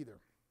taught either.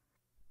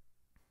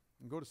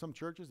 You go to some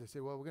churches, they say,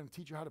 well, we're going to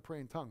teach you how to pray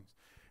in tongues.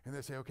 And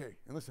they say, okay,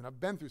 and listen, I've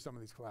been through some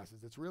of these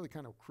classes. It's really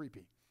kind of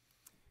creepy.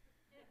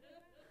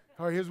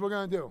 All right, here's what we're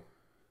going to do.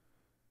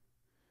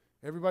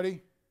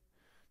 Everybody,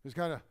 just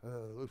kind of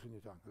loosen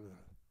your tongue.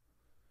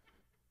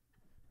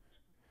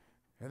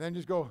 And then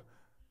just go,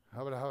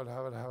 and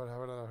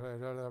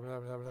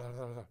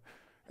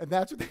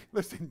that's what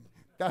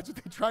that's what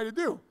they try to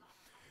do.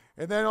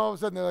 And then all of a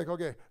sudden they're like,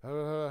 okay,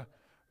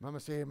 Mama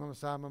say, Mama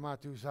sa, Mama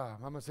tu sa.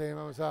 Mama say,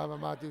 Mama sa,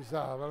 Mama tu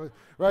sa.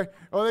 Right?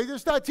 Or they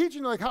just start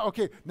teaching like, how,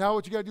 okay, now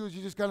what you got to do is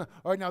you just kind of,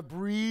 all right, now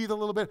breathe a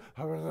little bit.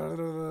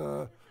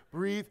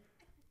 Breathe.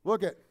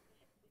 Look at,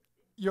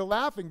 you're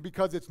laughing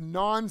because it's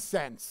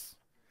nonsense.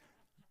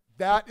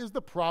 That is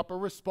the proper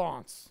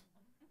response.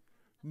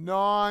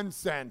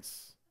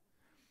 Nonsense.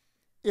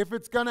 If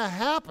it's going to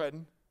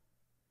happen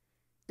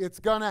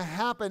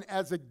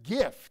as a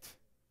gift.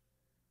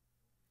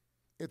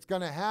 It's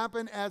going to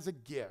happen as a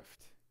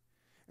gift.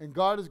 And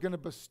God is going to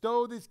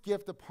bestow this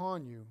gift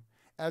upon you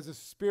as a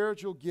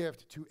spiritual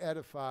gift to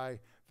edify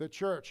the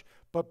church.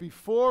 But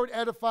before it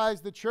edifies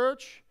the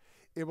church,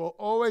 it will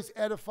always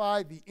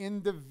edify the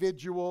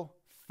individual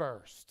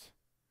first.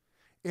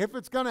 If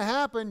it's going to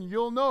happen,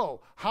 you'll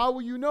know. How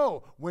will you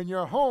know? When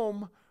you're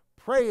home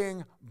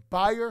praying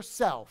by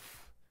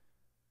yourself.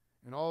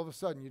 And all of a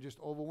sudden, you're just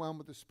overwhelmed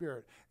with the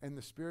Spirit. And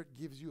the Spirit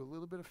gives you a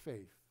little bit of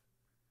faith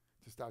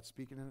to start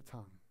speaking in a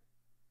tongue.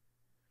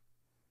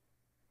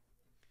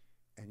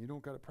 And you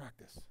don't got to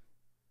practice.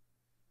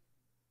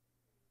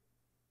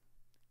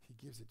 He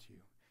gives it to you.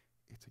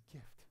 It's a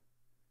gift.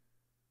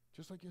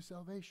 Just like your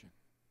salvation.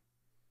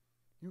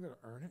 You don't got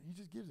to earn it. He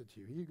just gives it to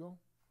you. Here you go.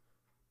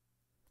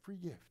 Free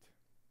gift.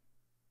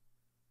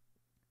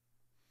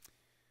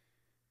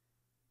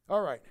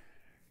 All right.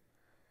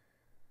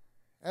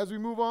 As we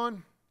move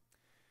on,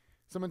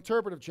 some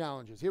interpretive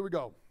challenges. Here we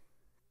go.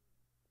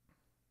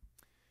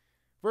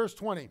 Verse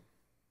 20.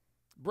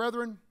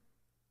 Brethren,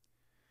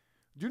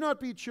 do not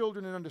be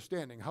children in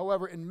understanding.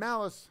 However, in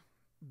malice,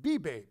 be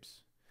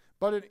babes.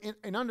 But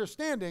in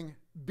understanding,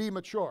 be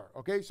mature.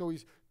 Okay, so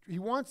he's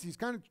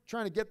kind of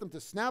trying to get them to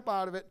snap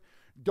out of it.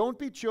 Don't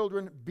be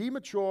children, be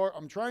mature.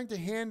 I'm trying to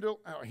hand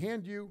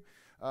you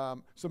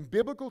some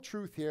biblical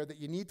truth here that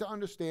you need to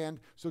understand.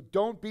 So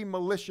don't be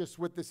malicious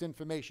with this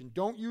information.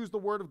 Don't use the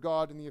word of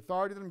God and the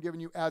authority that I'm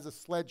giving you as a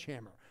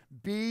sledgehammer.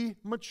 Be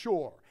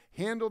mature.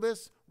 Handle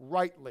this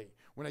rightly.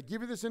 When I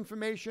give you this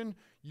information,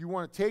 you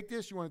want to take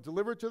this, you want to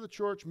deliver it to the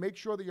church, make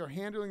sure that you're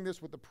handling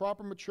this with the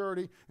proper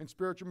maturity and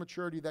spiritual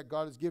maturity that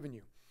God has given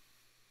you.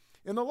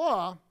 In the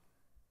law,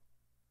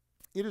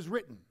 it is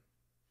written,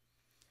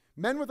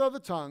 men with other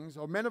tongues,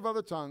 or men of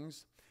other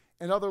tongues,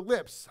 and other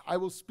lips I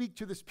will speak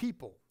to this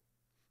people.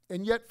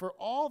 And yet for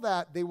all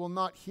that they will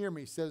not hear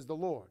me, says the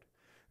Lord.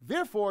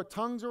 Therefore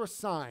tongues are a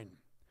sign,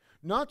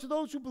 not to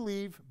those who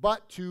believe,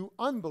 but to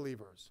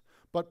unbelievers.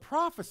 But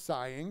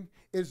prophesying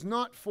is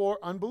not for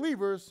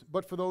unbelievers,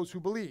 but for those who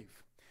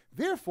believe.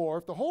 Therefore,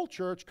 if the whole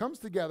church comes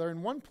together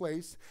in one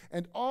place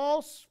and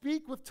all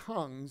speak with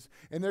tongues,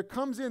 and there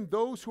comes in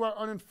those who are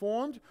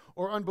uninformed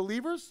or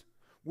unbelievers,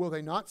 will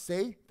they not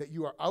say that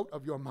you are out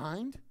of your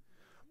mind?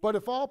 But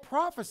if all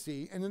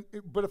prophesy, and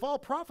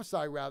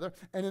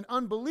an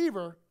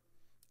unbeliever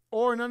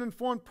or an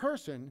uninformed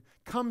person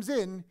comes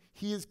in,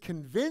 he is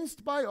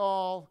convinced by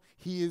all,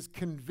 he is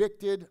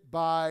convicted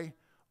by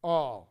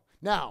all.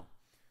 Now,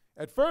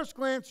 at first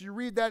glance, you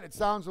read that, it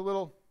sounds a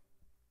little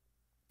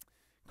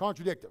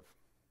contradictory.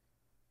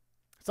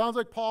 It sounds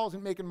like Paul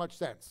isn't making much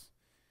sense.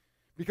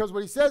 Because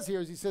what he says here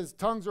is he says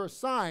tongues are a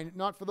sign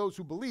not for those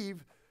who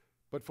believe,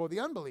 but for the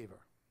unbeliever.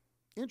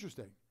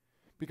 Interesting.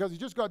 Because he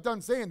just got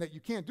done saying that you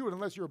can't do it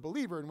unless you're a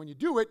believer, and when you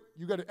do it,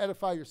 you got to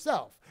edify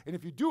yourself. And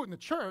if you do it in the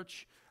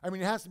church,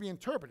 it has to be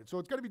interpreted. So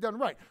it's got to be done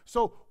right.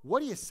 So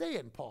what are you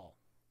saying, Paul?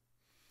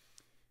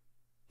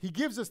 He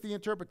gives us the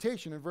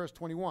interpretation in verse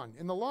 21.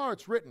 In the law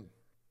it's written,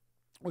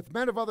 with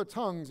men of other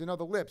tongues and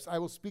other lips I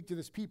will speak to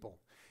this people.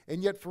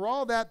 And yet for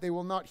all that they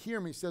will not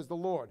hear me, says the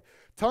Lord.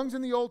 Tongues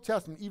in the Old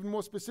Testament, even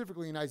more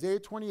specifically in Isaiah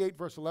 28,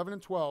 verse 11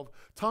 and 12,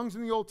 tongues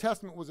in the Old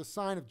Testament was a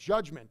sign of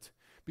judgment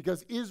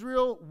because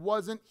Israel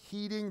wasn't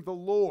heeding the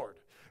Lord.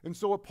 And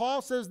so what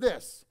Paul says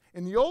this,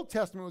 in the Old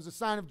Testament was a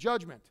sign of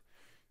judgment.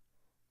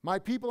 My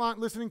people aren't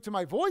listening to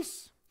my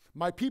voice.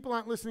 My people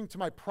aren't listening to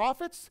my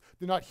prophets.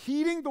 They're not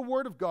heeding the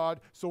word of God.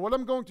 So what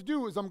I'm going to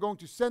do is I'm going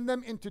to send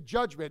them into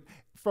judgment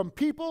from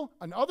people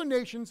and other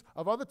nations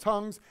of other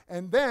tongues,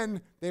 and then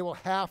they will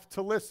have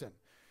to listen.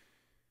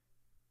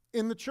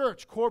 In the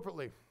church,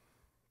 corporately,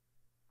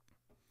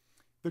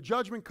 the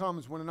judgment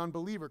comes when an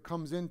unbeliever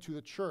comes into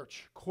the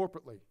church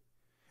corporately,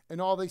 and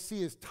all they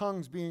see is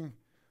tongues being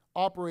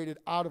operated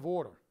out of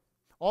order.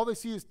 All they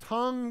see is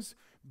tongues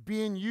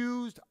being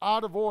used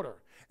out of order.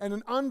 And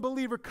an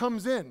unbeliever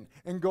comes in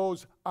and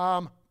goes,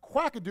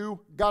 quackadoo,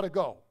 gotta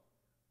go.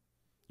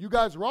 You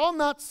guys are all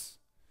nuts,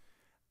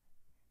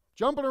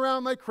 jumping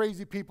around like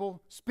crazy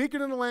people,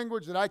 speaking in a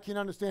language that I can't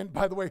understand.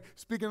 By the way,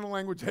 speaking in a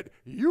language that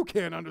you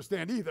can't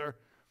understand either.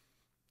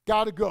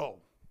 Gotta go.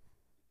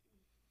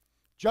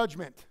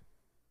 Judgment.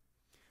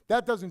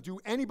 That doesn't do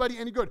anybody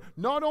any good.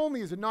 Not only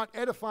is it not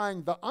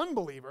edifying the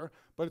unbeliever,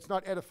 but it's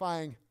not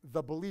edifying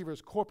the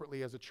believers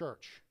corporately as a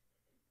church.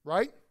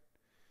 Right?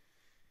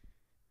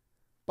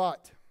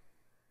 But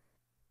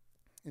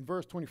in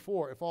verse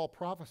 24, if all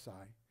prophesy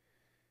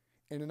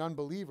and an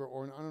unbeliever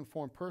or an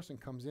uninformed person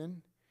comes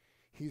in,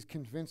 he's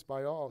convinced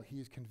by all, he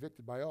is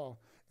convicted by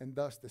all, and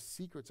thus the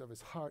secrets of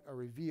his heart are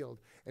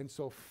revealed. And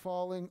so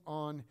falling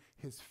on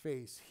his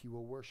face, he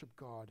will worship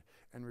God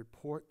and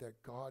report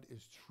that God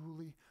is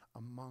truly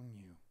among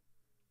you.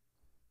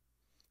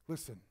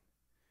 Listen,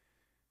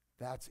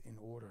 that's in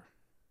order.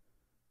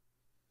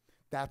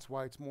 That's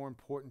why it's more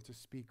important to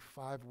speak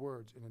 5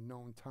 words in a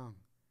known tongue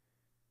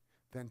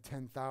than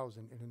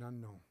 10,000 in an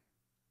unknown.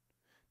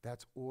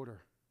 That's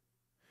order.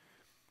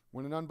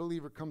 When an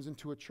unbeliever comes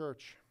into a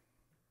church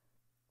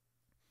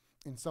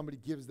and somebody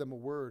gives them a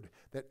word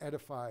that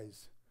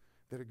edifies,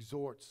 that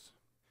exhorts,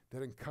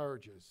 that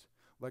encourages,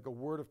 like a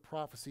word of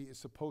prophecy is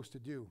supposed to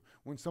do.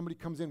 When somebody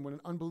comes in, when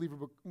an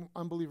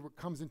unbeliever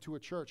comes into a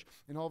church,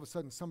 and all of a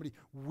sudden somebody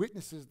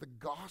witnesses the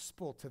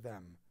gospel to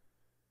them,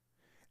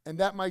 and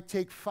that might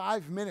take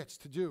 5 minutes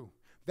to do,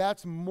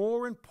 that's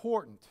more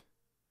important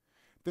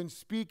than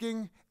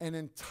speaking an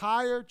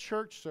entire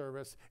church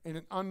service in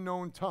an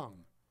unknown tongue.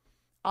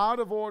 Out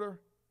of order,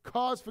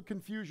 cause for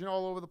confusion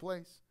all over the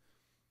place.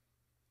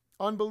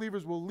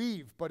 Unbelievers will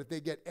leave, but if they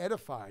get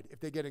edified, if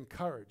they get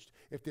encouraged,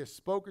 if they're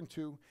spoken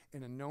to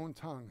in a known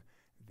tongue,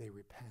 they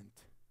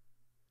repent.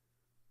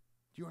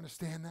 Do you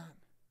understand that?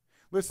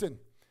 Listen,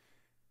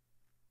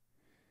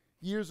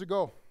 years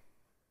ago,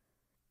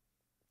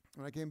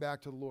 when I came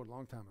back to the Lord a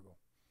long time ago,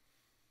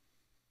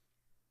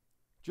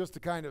 just to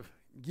kind of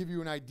give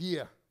you an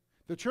idea,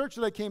 the church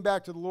that I came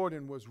back to the Lord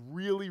in was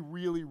really,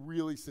 really,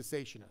 really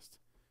cessationist.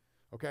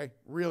 Okay?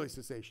 Really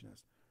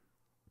cessationist.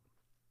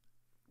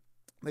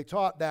 They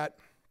taught that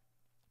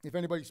if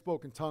anybody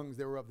spoke in tongues,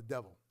 they were of the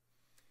devil.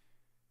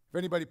 If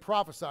anybody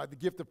prophesied, the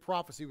gift of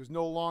prophecy was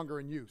no longer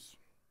in use.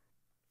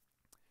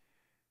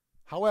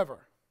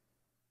 However,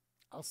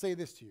 I'll say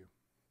this to you.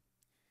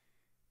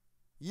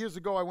 Years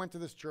ago, I went to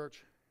this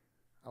church.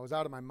 I was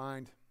out of my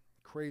mind,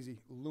 crazy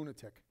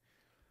lunatic.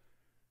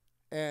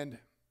 And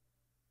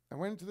I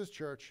went into this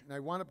church, and I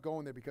wound up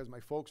going there because my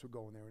folks were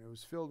going there, and it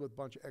was filled with a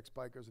bunch of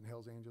ex-bikers and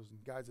Hells Angels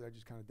and guys that I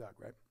just kind of dug,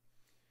 right?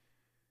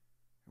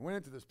 I went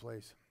into this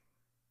place,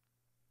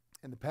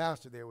 and the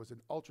pastor there was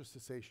an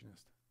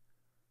ultra-cessationist.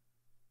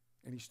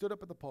 And he stood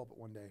up at the pulpit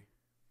one day,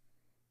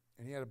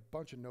 and he had a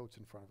bunch of notes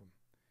in front of him.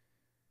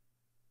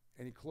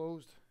 And he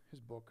closed his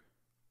book,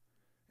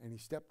 and he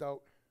stepped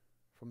out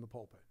from the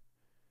pulpit.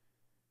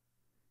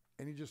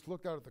 And he just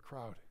looked out at the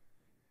crowd,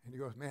 and he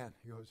goes, man,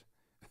 he goes,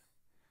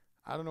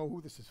 I don't know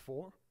who this is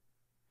for.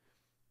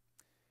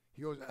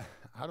 He goes,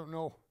 I don't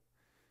know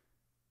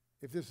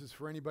if this is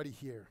for anybody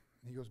here.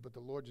 He goes, but the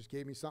Lord just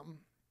gave me something,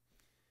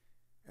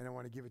 and I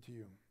want to give it to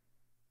you.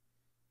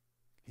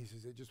 He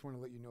says, I just want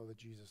to let you know that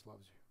Jesus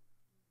loves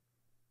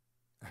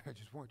you. I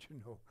just want you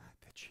to know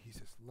that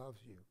Jesus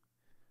loves you.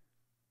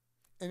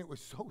 And it was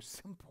so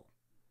simple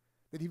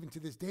that even to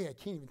this day, I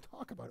can't even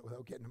talk about it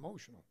without getting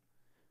emotional.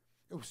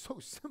 It was so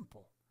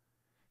simple.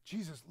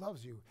 Jesus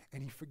loves you,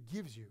 and he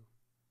forgives you.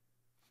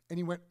 And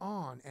he went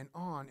on and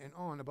on and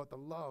on about the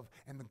love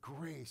and the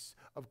grace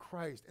of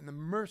Christ and the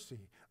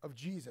mercy of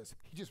Jesus.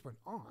 He just went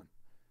on.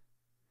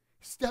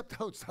 He stepped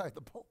outside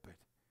the pulpit.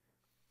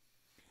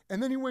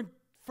 And then he went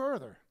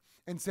further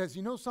and says,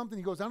 you know something?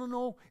 He goes, I don't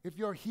know if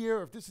you're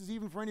here, if this is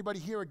even for anybody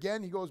here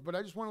again. He goes, but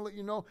I just want to let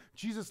you know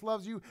Jesus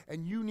loves you,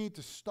 and you need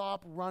to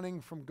stop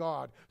running from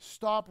God.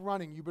 Stop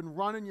running. You've been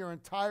running your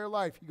entire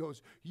life. He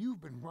goes,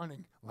 you've been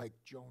running like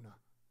Jonah.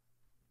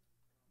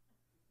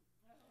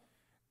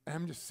 And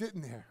I'm just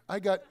sitting there.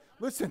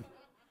 Listen,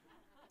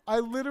 I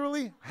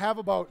literally have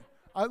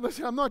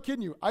listen, I'm not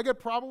kidding you. I got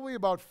probably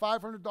about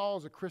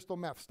 $500 of crystal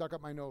meth stuck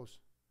up my nose.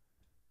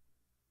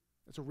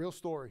 It's a real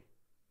story.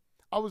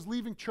 I was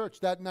leaving church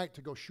that night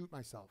to go shoot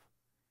myself.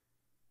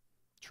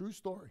 True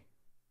story.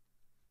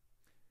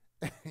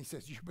 And he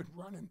says, you've been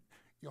running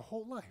your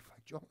whole life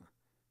like Jonah.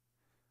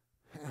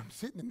 And I'm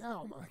sitting there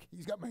now. I'm like,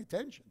 he's got my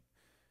attention.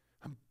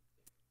 I'm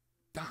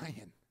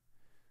dying.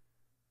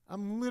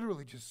 I'm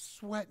literally just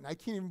sweating. I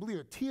can't even believe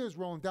it. Tears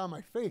rolling down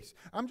my face.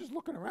 I'm just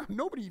looking around.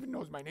 Nobody even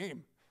knows my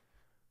name.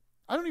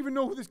 I don't even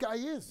know who this guy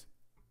is.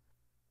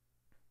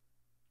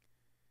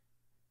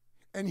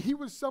 And he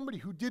was somebody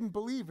who didn't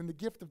believe in the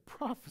gift of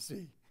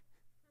prophecy.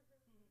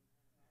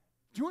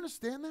 Do you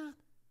understand that?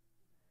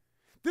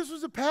 This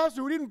was a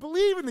pastor who didn't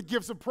believe in the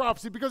gifts of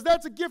prophecy because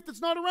that's a gift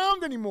that's not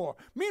around anymore.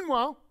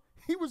 Meanwhile,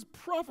 he was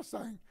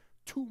prophesying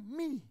to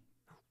me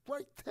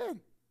right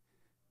then.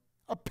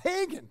 A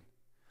pagan.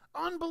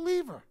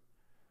 Unbeliever,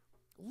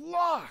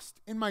 lost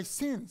in my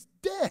sins,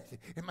 dead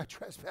in my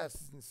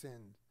trespasses and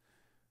sins.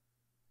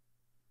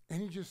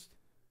 And he just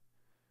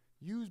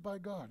used by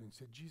God and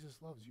said, Jesus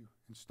loves you,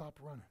 and stop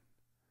running.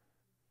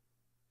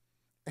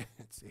 And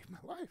it saved my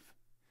life.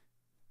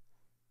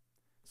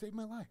 Saved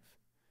my life.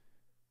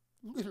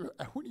 Literally,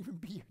 I wouldn't even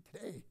be here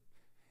today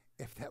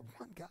if that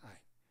one guy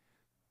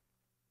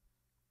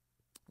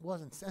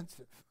wasn't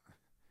sensitive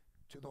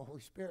to the Holy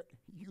Spirit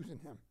using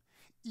him,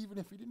 even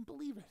if he didn't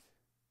believe it.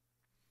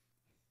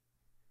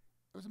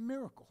 It was a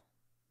miracle.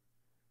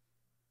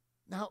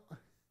 Now,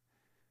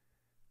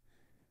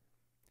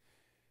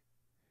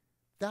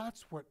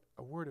 that's what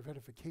a word of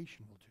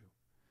edification will do.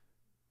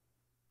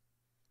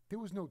 There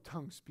was no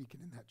tongue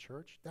speaking in that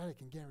church. That I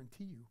can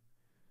guarantee you.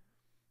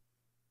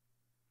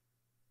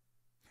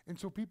 And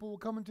so people will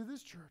come into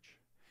this church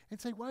and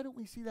say, why don't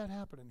we see that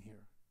happening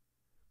here?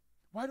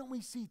 Why don't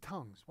we see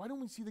tongues? Why don't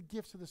we see the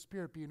gifts of the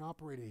Spirit being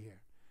operated here?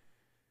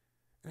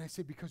 And I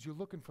say, because you're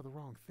looking for the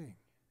wrong thing.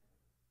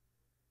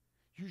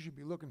 You should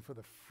be looking for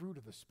the fruit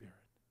of the Spirit,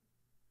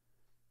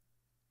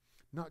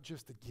 not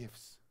just the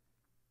gifts.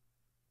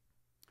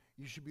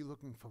 You should be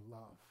looking for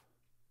love,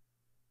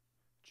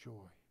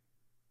 joy,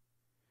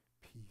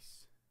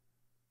 peace,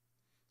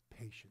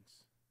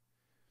 patience,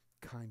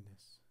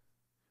 kindness,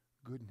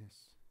 goodness,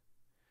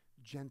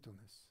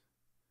 gentleness,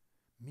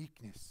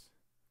 meekness,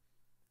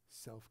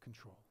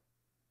 self-control,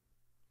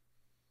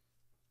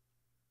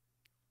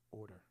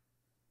 order.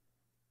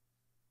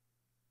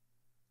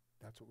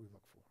 That's what we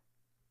look for.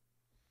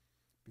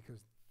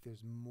 Because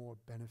there's more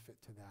benefit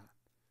to that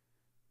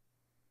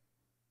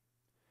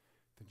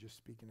than just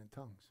speaking in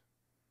tongues.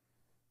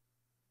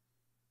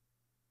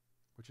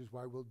 Which is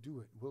why we'll do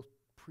it. We'll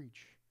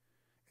preach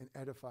and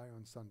edify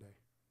on Sunday.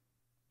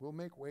 We'll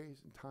make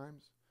ways and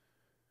times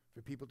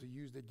for people to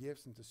use their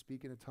gifts and to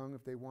speak in a tongue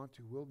if they want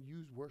to. We'll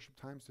use worship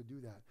times to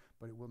do that,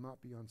 but it will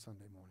not be on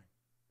Sunday morning.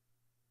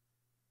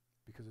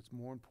 Because it's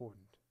more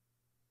important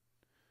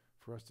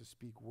for us to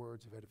speak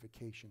words of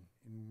edification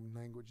in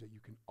language that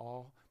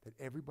that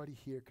everybody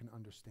here can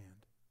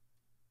understand.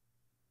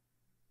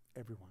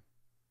 Everyone.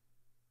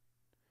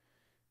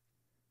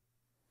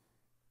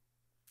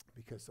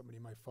 Because somebody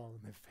might fall on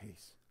their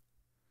face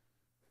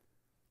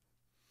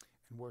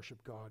and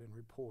worship God and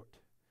report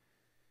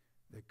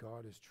that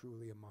God is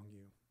truly among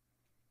you.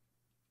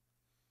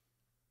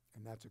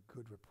 And that's a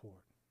good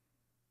report.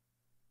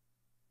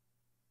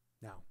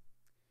 Now,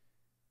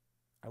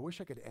 I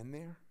wish I could end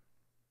there,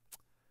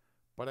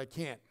 but I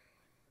can't.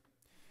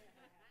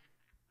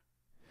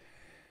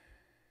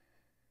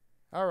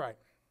 All right.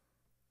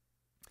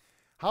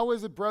 How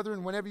is it,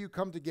 brethren, whenever you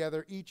come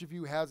together, each of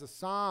you has a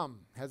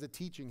psalm, has a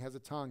teaching, has a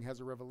tongue, has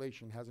a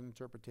revelation, has an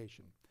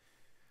interpretation?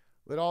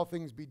 Let all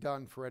things be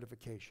done for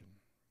edification.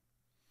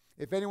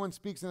 If anyone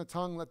speaks in a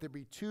tongue, let there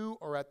be 2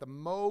 or at the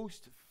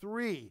most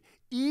 3,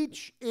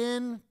 each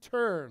in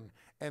turn,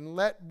 and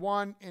let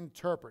one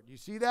interpret. You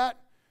see that?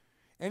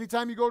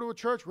 Anytime you go to a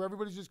church where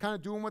everybody's just kind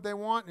of doing what they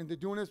want and they're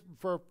doing this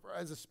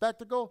as a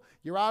spectacle,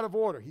 you're out of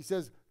order. He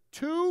says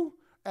 2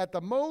 at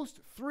the most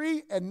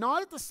 3, and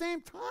not at the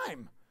same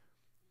time.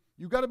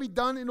 You got to be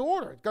done in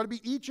order. It's got to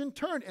be each in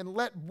turn, and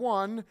let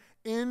one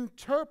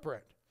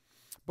interpret.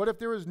 But if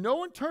there is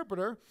no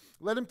interpreter,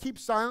 let him keep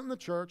silent in the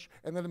church,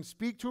 and let him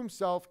speak to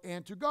himself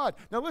and to God.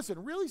 Now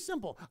listen, really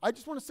simple. I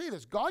just want to say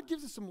this. God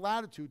gives us some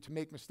latitude to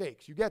make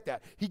mistakes. You get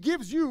that? He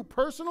gives you,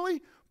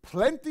 personally,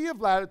 plenty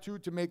of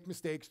latitude to make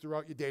mistakes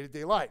throughout your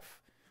day-to-day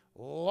life.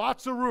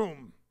 Lots of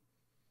room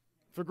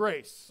for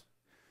grace.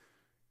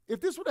 If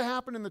this would have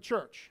happened in the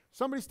church,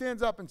 somebody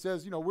stands up and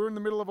says, we're in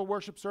the middle of a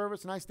worship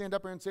service, and I stand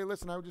up there and say,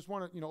 listen, I just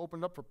want to,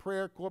 open it up for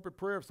prayer, corporate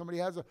prayer. If somebody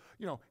has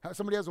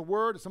a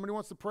word, if somebody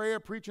wants to pray or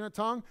preach in a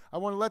tongue, I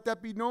want to let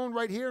that be known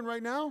right here and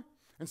right now.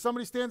 And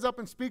somebody stands up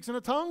and speaks in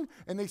a tongue,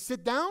 and they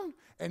sit down,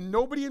 and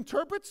nobody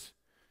interprets,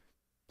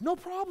 no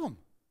problem.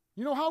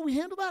 You know how we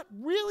handle that?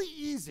 Really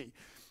easy.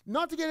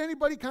 Not to get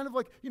anybody kind of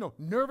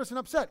nervous and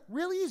upset.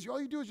 Really easy.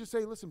 All you do is just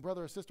say, listen,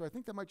 brother or sister, I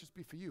think that might just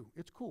be for you.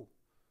 It's cool.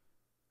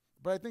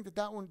 But I think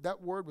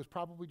that word was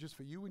probably just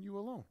for you and you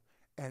alone.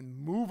 And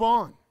move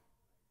on.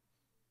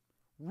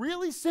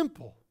 Really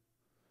simple.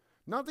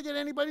 Not to get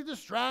anybody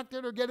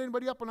distracted or get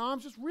anybody up in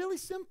arms, just really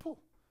simple.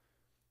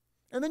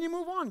 And then you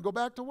move on, go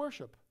back to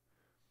worship.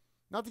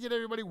 Not to get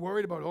everybody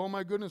worried about, oh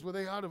my goodness, were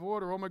they out of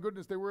order? Oh my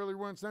goodness, they really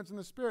weren't sensing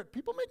the Spirit.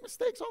 People make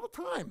mistakes all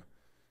the time.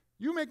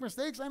 You make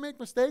mistakes, I make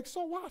mistakes,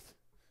 so what?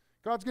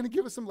 God's going to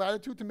give us some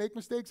latitude to make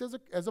mistakes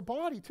as a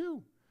body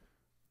too.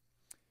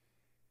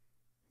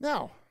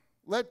 Now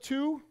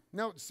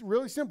it's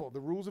really simple, the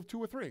rules of 2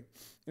 or 3.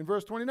 In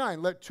verse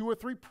 29, let 2 or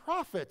 3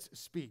 prophets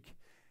speak,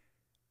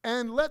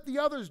 and let the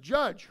others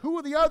judge. Who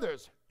are the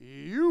others?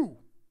 You.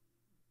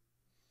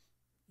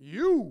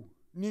 You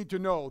need to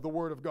know the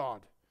Word of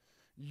God.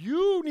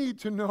 You need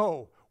to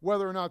know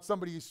whether or not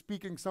somebody is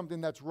speaking something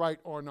that's right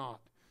or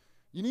not.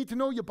 You need to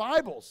know your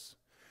Bibles,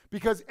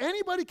 because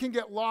anybody can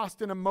get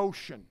lost in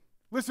emotion.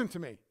 Listen to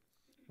me.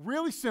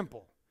 Really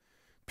simple.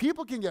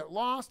 People can get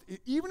lost,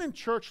 even in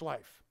church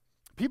life.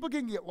 People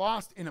can get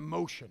lost in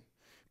emotion.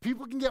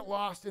 People can get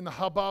lost in the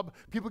hubbub.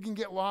 People can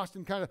get lost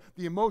in kind of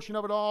the emotion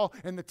of it all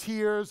and the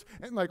tears.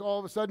 And all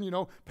of a sudden,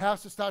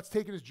 pastor starts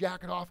taking his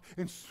jacket off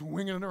and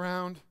swinging it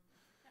around.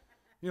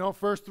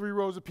 First 3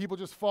 rows of people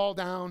just fall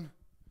down.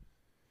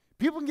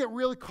 People can get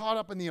really caught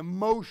up in the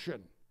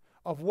emotion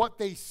of what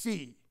they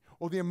see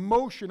or the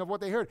emotion of what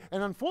they heard.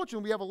 And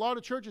unfortunately, we have a lot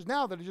of churches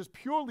now that are just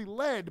purely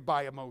led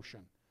by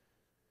emotion.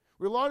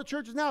 We have a lot of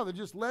churches now that are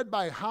just led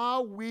by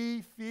how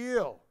we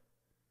feel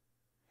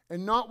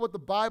and not what the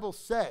Bible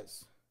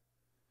says.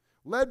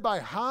 Led by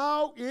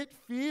how it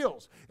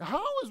feels.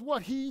 How is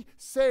what he's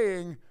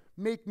saying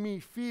make me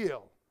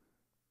feel?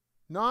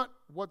 Not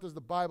what does the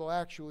Bible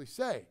actually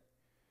say.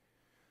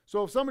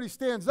 So if somebody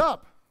stands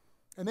up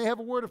and they have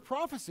a word of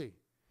prophecy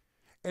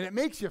and it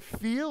makes you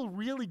feel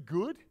really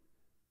good,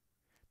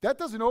 that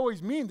doesn't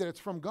always mean that it's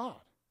from God.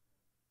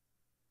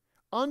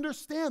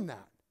 Understand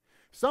that.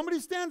 Somebody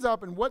stands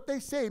up and what they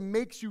say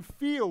makes you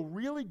feel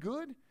really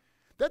good,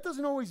 that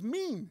doesn't always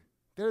mean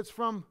that it's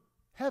from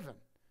heaven.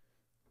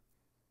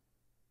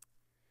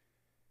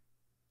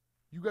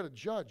 You got to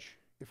judge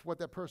if what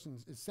that person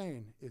is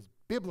saying is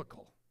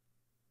biblical.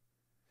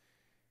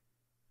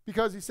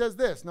 Because he says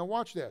this, now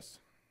watch this.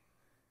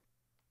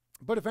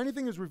 But if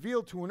anything is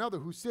revealed to another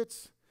who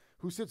sits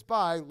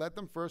by, let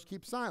them first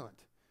keep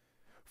silent.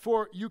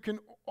 For you can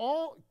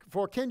all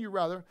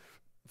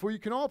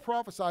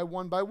prophesy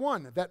one by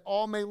one, that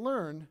all may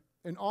learn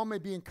and all may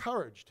be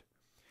encouraged.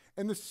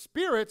 And the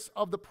spirits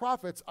of the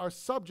prophets are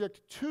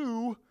subject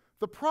to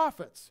the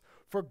prophets.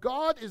 For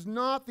God is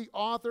not the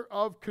author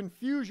of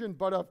confusion,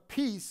 but of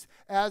peace,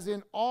 as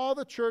in all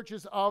the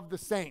churches of the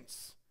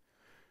saints.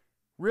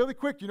 Really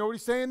quick, you know what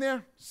he's saying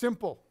there?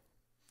 Simple.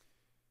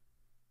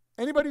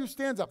 Anybody who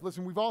stands up,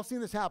 listen, we've all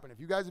seen this happen. If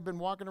you guys have been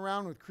walking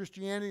around with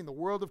Christianity in the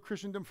world of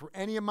Christendom for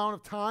any amount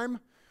of time,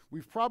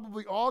 we've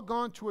probably all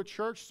gone to a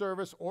church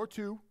service or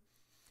two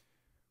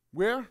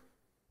where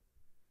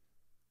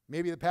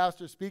maybe the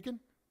pastor is speaking,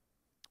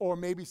 or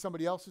maybe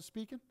somebody else is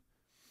speaking,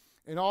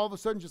 and all of a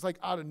sudden, just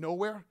out of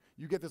nowhere,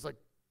 you get this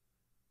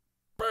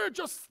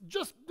just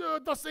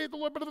thus saith the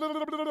Lord,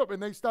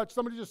 and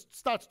somebody just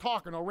starts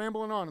talking or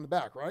rambling on in the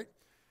back, right?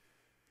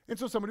 And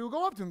so somebody will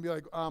go up to him and be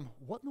like,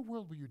 what in the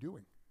world were you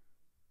doing?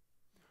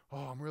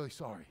 Oh, I'm really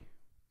sorry.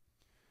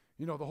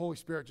 The Holy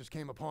Spirit just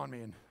came upon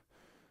me, and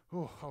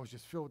I was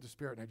just filled with the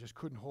Spirit, and I just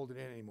couldn't hold it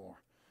in anymore.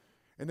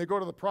 And they go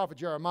to the prophet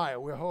Jeremiah,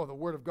 where, the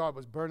word of God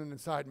was burning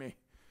inside me.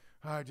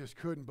 I just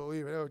couldn't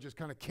believe it. It just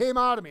kind of came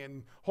out of me,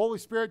 and Holy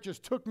Spirit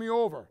just took me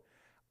over.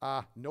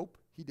 Nope,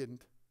 he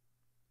didn't.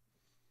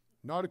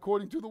 Not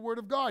according to the word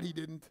of God, he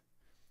didn't.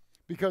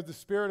 Because the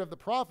spirit of the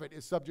prophet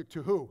is subject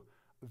to who?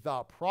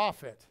 The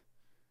prophet.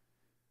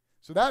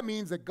 So that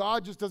means that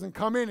God just doesn't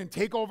come in and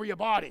take over your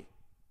body.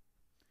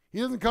 He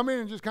doesn't come in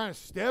and just kind of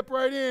step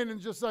right in and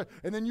just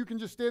and then you can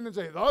just stand and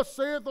say, thus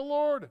saith the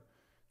Lord.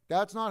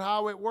 That's not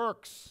how it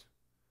works.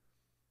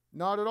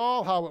 Not at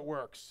all how it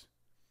works.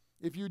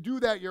 If you do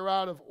that, you're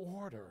out of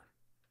order.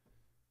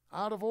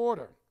 Out of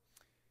order.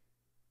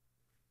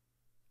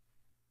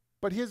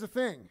 But here's the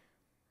thing.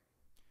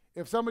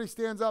 if somebody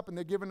stands up and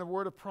they're given a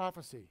word of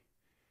prophecy,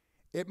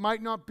 it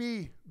might not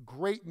be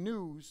great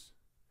news,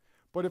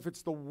 but if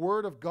it's the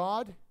word of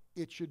God,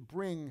 it should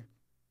bring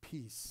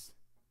peace.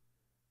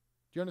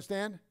 Do you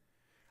understand?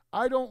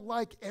 I don't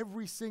like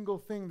every single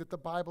thing that the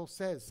Bible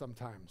says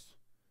sometimes.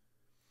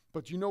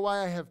 But you know why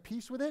I have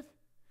peace with it?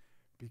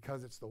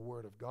 Because it's the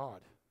word of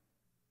God.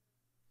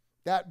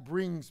 That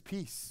brings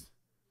peace.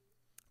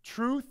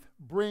 Truth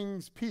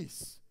brings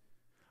peace.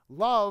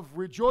 Love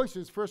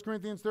rejoices, 1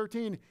 Corinthians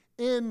 13,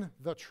 in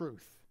the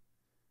truth.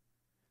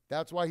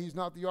 That's why he's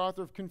not the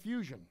author of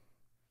confusion,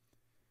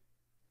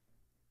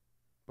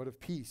 but of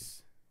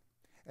peace,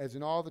 as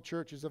in all the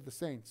churches of the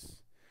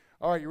saints.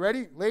 All right, you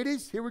ready?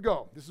 Ladies, here we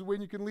go. This is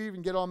when you can leave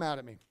and get all mad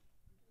at me.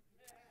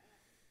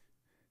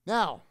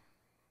 Now,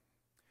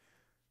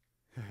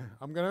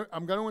 I'm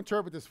gonna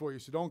interpret this for you,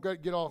 so don't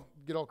get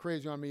all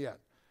crazy on me yet.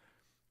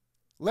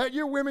 Let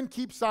your women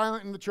keep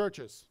silent in the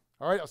churches.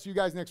 All right, I'll see you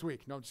guys next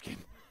week. No, I'm just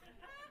kidding.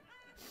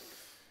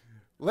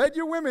 Let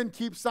your women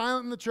keep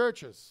silent in the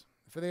churches,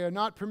 for they are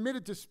not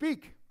permitted to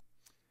speak,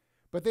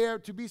 but they are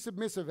to be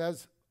submissive,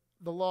 as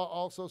the law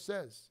also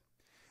says.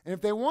 And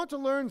if they want to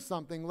learn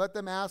something, let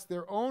them ask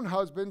their own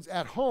husbands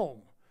at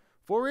home,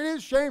 for it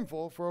is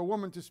shameful for a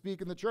woman to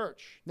speak in the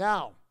church.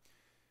 Now,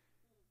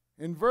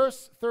 in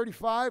verse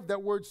 35,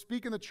 that word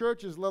speak in the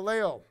church is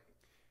laleo.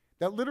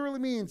 That literally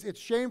means it's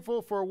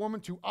shameful for a woman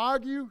to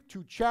argue,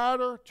 to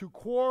chatter, to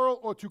quarrel,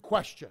 or to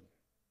question.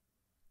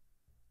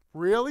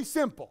 Really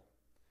simple.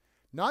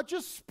 Not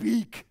just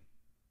speak.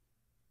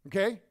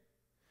 Okay?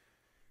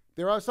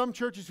 There are some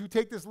churches who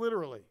take this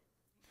literally.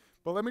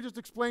 But let me just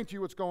explain to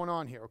you what's going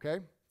on here, okay?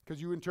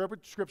 Because you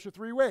interpret Scripture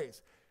three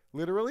ways.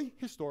 Literally,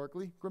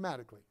 historically,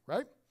 grammatically,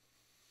 right?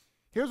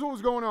 Here's what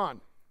was going on.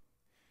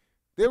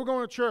 They were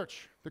going to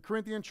church, the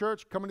Corinthian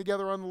church, coming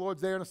together on the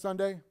Lord's Day on a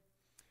Sunday.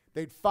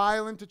 They'd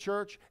file into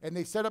church, and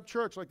they set up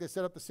church like they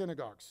set up the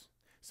synagogues.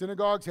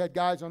 Synagogues had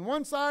guys on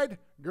one side,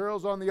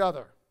 girls on the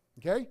other,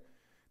 okay?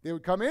 They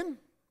would come in,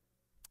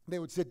 they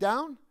would sit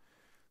down,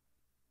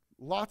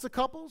 lots of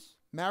couples,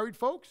 married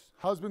folks,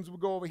 husbands would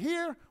go over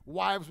here,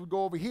 wives would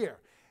go over here.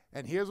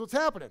 And here's what's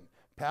happening.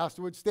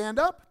 Pastor would stand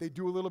up, they'd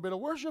do a little bit of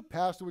worship,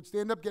 pastor would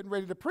stand up getting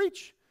ready to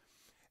preach,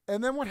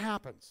 and then what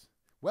happens?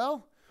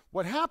 Well,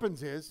 what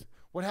happens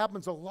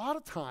a lot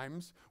of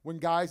times when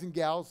guys and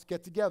gals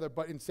get together,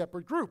 but in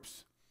separate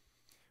groups.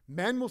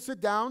 Men will sit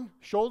down,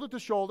 shoulder to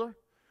shoulder,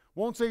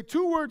 won't say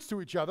two words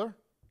to each other,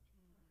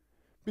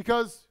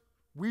 because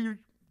we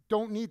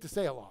don't need to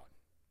say a lot.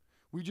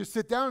 We just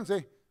sit down and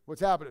say,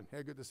 what's happening?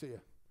 Hey, good to see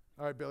you.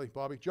 All right, Billy,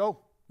 Bobby, Joe?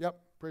 Yep,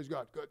 praise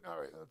God. Good. All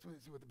right, let's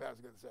see what the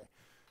pastor's going to say.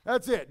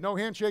 That's it. No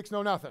handshakes,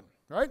 no nothing,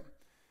 right?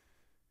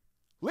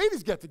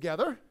 Ladies get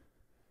together.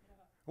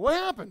 What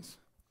happens?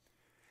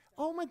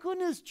 Oh, my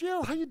goodness,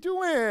 Jill, how you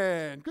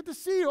doing? Good to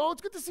see you. Oh,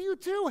 it's good to see you,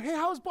 too. Hey,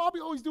 how's Bobby?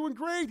 Oh, he's doing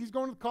great. He's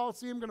going to the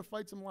Coliseum, going to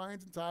fight some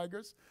lions and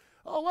tigers.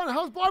 Oh, wow,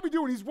 how's Bobby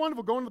doing? He's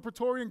wonderful, going to the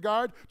Praetorian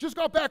Guard. Just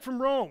got back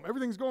from Rome.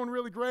 Everything's going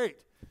really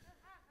great.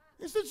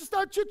 It's just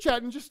start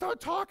chit-chatting, just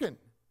start talking,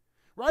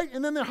 right?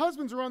 And then their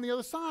husbands are on the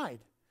other side.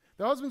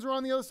 Their husbands are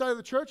on the other side of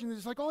the church, and they're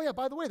just like, oh, yeah,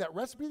 by the way, that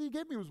recipe that you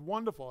gave me was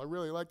wonderful. I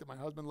really liked it. My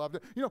husband loved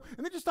it. You know,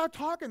 and they just start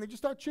talking. They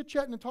just start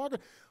chit-chatting and talking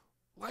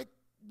like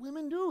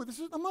women do.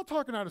 I'm not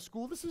talking out of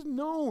school. This is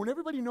known.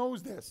 Everybody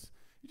knows this.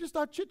 You just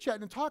start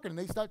chit-chatting and talking, and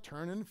they start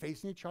turning and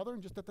facing each other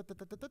and just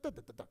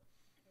da-da-da-da-da-da-da-da.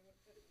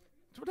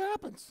 That's what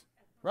happens,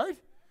 right?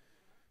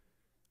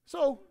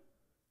 So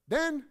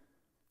then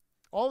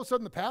all of a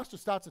sudden the pastor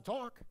starts to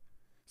talk,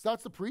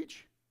 starts to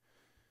preach,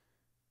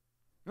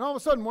 and all of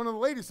a sudden one of the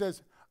ladies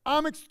says,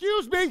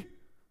 excuse me,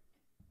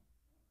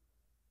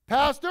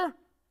 Pastor,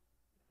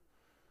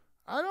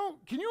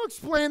 can you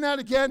explain that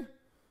again?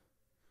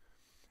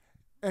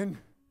 And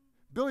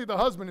Billy, the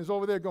husband, is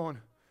over there going,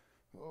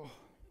 oh,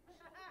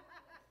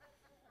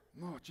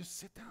 no, just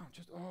sit down,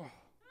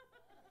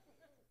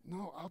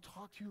 no, I'll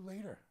talk to you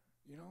later,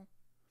 you know?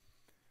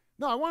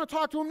 No, I want to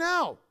talk to him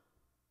now.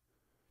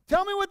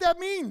 Tell me what that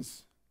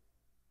means.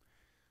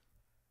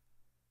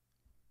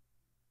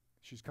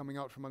 She's coming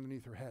out from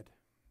underneath her head.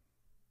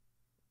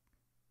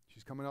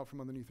 She's coming out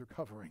from underneath her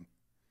covering.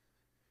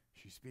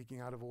 She's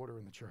speaking out of order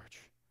in the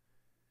church.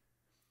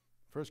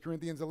 1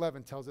 Corinthians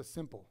 11 tells us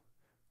simple.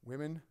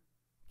 Women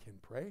can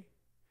pray,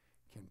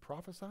 can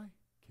prophesy,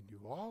 can do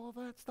all of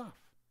that stuff.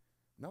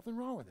 Nothing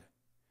wrong with it.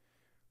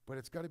 But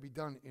it's got to be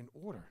done in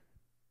order.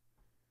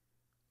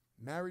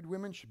 Married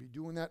women should be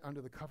doing that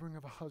under the covering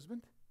of a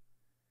husband.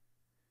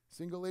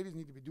 Single ladies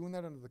need to be doing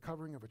that under the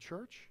covering of a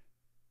church.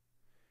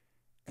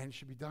 And it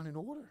should be done in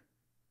order.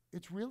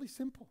 It's really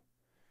simple.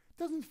 It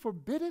doesn't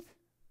forbid it.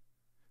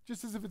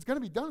 Just as if it's going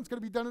to be done, it's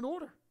going to be done in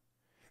order.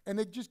 And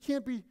they just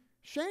can't be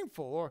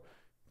shameful or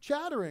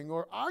chattering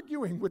or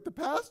arguing with the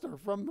pastor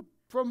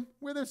from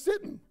where they're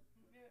sitting.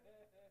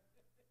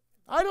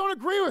 I don't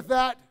agree with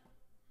that.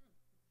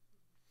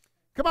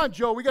 Come on,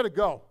 Joe, we got to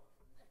go.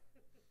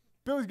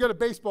 Billy's got a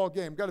baseball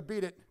game, got to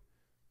beat it.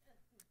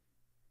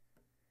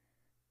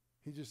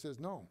 He just says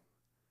no.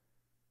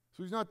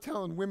 So he's not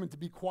telling women to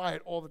be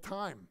quiet all the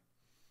time.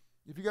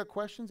 If you got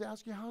questions,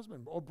 ask your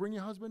husband or bring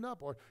your husband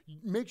up, or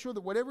make sure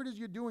that whatever it is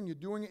you're doing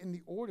it in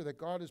the order that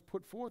God has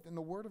put forth in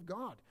the Word of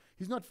God.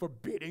 He's not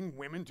forbidding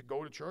women to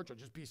go to church or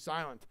just be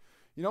silent.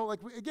 You know, like,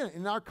 again,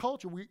 in our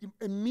culture, we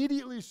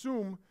immediately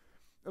assume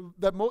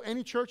that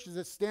any churches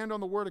that stand on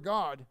the Word of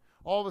God,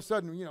 all of a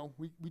sudden, you know,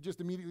 we just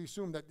immediately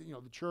assume that, you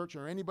know, the church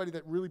or anybody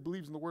that really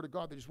believes in the Word of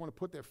God, they just want to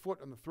put their foot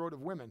on the throat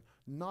of women.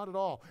 Not at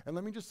all. And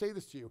let me just say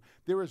this to you.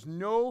 There is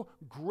no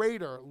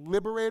greater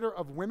liberator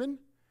of women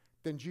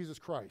than Jesus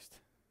Christ.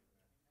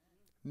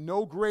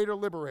 No greater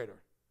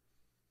liberator.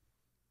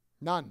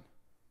 None.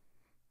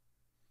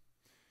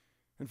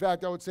 In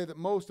fact, I would say that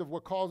most of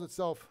what calls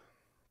itself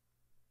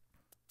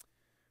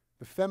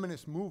the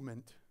feminist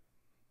movement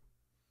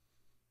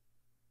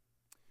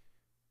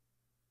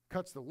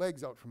cuts the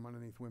legs out from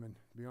underneath women,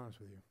 to be honest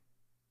with you.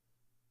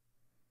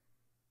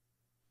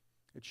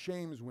 It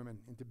shames women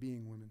into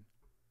being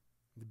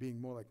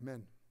more like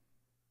men.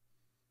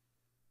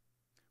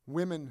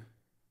 Women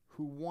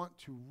who want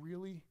to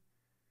really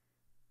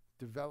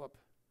develop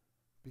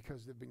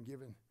because they've been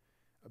given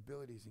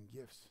abilities and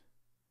gifts.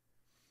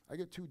 I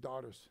get 2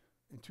 daughters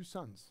and 2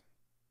 sons.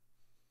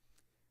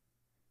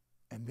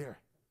 And they're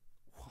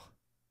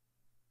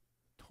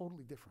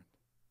totally different.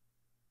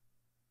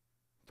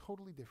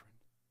 Totally different.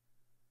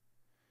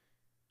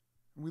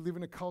 And we live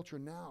in a culture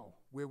now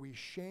where we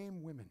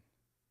shame women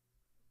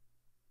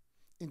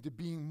into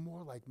being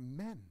more like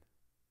men.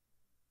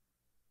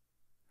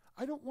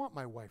 I don't want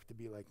my wife to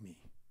be like me.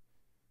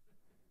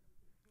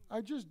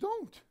 I just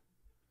don't.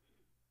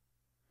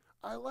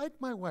 I like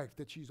my wife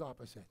that she's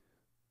opposite.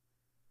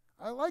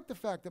 I like the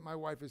fact that my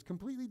wife is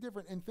completely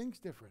different and thinks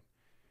different.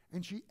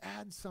 And she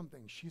adds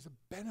something. She's a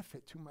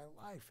benefit to my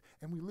life.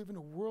 And we live in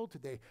a world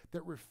today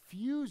that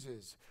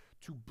refuses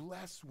to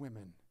bless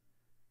women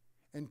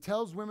and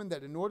tells women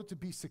that in order to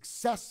be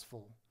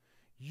successful,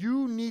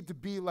 you need to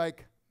be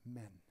like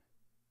men.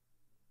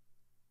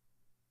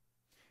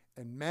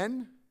 And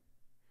men,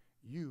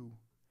 you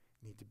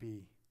need to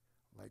be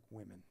like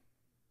women.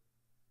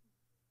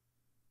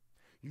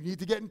 You need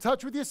to get in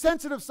touch with your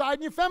sensitive side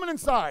and your feminine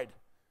side.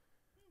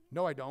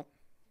 No, I don't.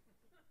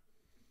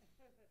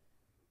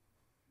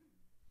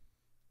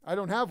 I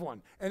don't have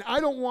one. And I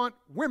don't want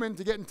women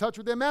to get in touch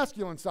with their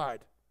masculine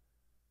side.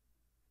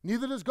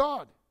 Neither does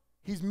God.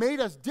 He's made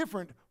us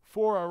different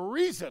for a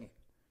reason.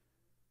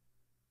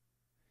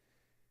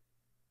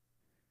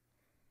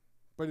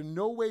 But in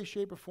no way,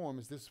 shape, or form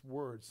is this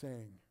word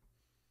saying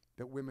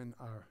that women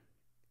are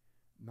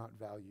not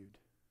valued.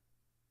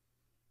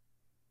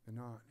 They're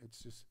not.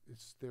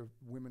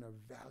 Women are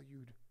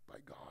valued by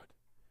God.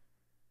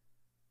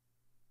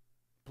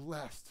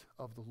 Blessed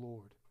of the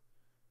Lord.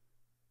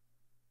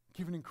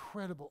 Given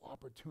incredible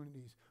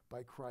opportunities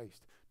by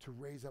Christ to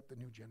raise up the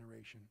new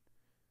generation.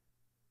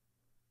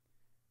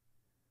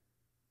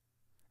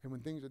 And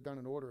when things are done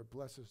in order, it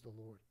blesses the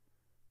Lord.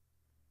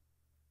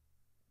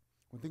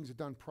 When things are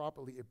done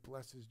properly, it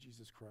blesses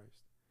Jesus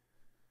Christ.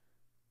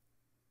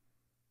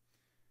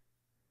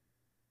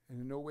 And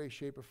in no way,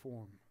 shape, or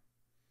form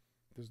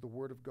does the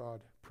Word of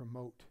God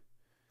promote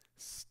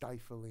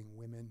stifling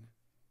women,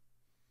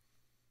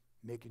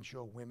 making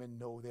sure women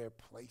know their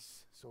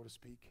place, so to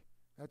speak.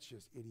 That's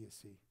just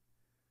idiocy.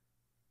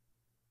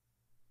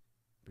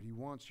 But He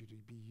wants you to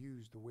be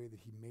used the way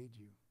that He made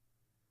you,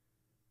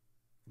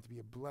 and to be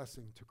a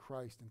blessing to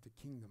Christ and to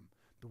kingdom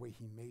the way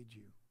He made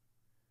you.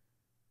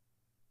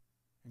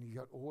 And He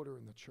got order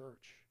in the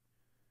church.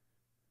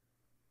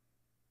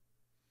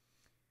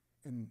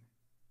 And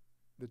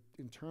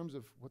in terms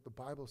of what the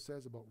Bible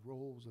says about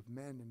roles of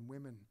men and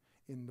women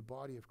in the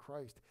body of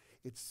Christ,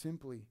 it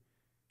simply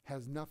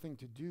has nothing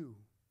to do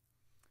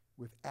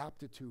with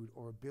aptitude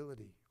or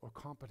ability or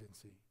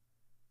competency.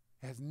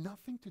 It has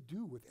nothing to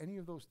do with any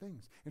of those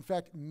things. In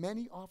fact,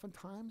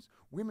 oftentimes,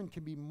 women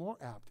can be more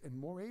apt and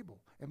more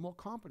able and more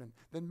competent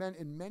than men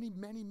in many,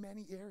 many,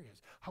 many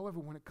areas. However,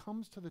 when it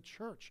comes to the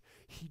church,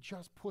 He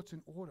just puts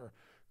in order.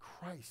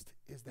 Christ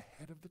is the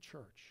head of the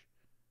church.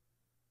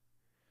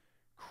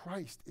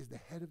 Christ is the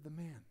head of the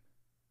man.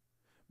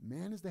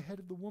 Man is the head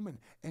of the woman,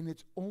 and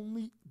it's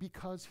only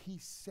because He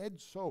said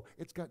so.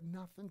 It's got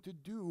nothing to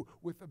do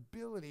with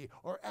ability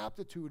or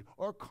aptitude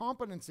or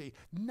competency.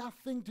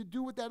 Nothing to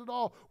do with that at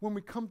all when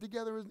we come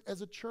together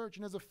as a church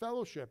and as a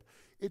fellowship.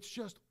 It's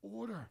just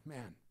order,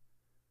 man.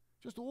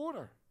 Just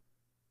order.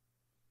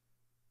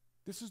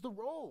 This is the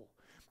role.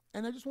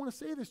 And I just want to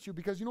say this to you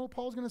because you know what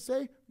Paul's going to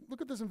say?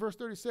 Look at this in verse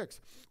 36.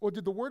 Or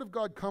did the word of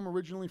God come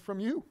originally from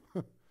you?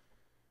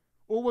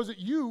 Or was it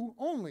you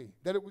only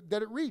that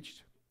it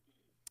reached?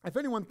 If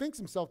anyone thinks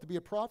himself to be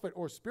a prophet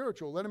or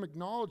spiritual, let him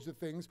acknowledge the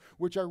things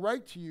which I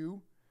write to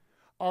you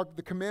are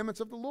the commandments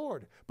of the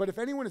Lord. But if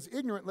anyone is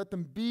ignorant, let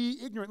them be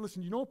ignorant.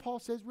 Listen, you know what Paul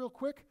says real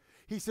quick?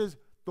 He says,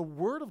 the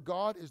word of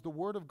God is the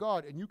word of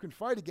God, and you can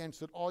fight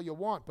against it all you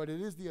want, but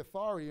it is the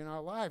authority in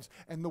our lives.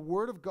 And the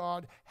word of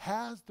God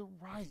has the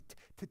right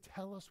to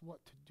tell us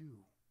what to do.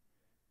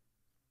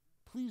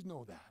 Please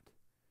know that.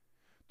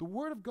 The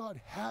Word of God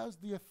has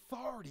the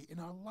authority in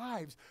our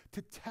lives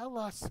to tell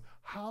us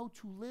how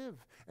to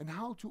live and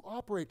how to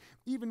operate,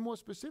 even more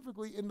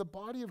specifically in the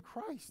body of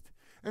Christ.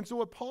 And so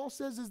what Paul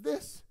says is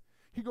this.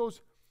 He goes,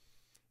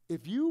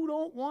 if you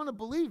don't want to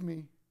believe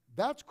me,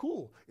 that's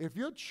cool. If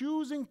you're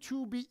choosing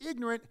to be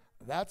ignorant,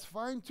 that's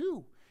fine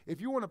too.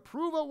 If you want to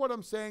prove out what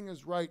I'm saying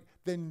is right,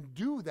 then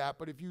do that.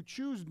 But if you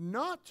choose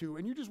not to,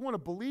 and you just want to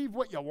believe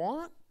what you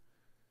want,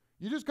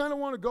 you just kind of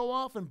want to go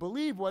off and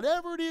believe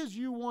whatever it is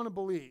you want to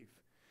believe,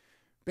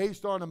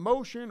 based on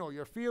emotion or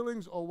your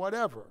feelings or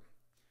whatever.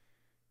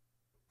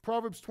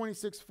 Proverbs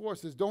 26:4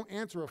 says, don't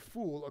answer a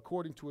fool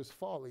according to his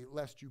folly,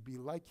 lest you be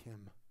like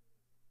him.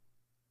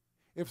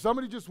 If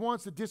somebody just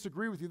wants to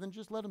disagree with you, then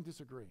just let them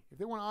disagree. If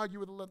they want to argue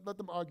with it, let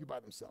them argue by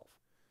themselves.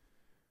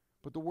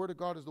 But the Word of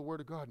God is the Word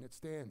of God, and it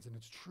stands, and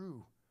it's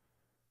true,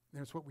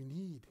 and it's what we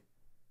need.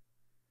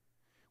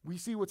 We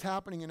see what's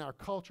happening in our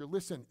culture.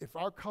 Listen, if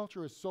our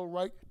culture is so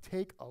right,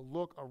 take a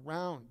look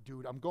around,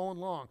 dude. I'm going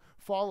long.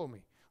 Follow me.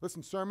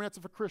 Listen, sermonettes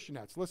are for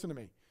Christianettes. Listen to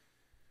me.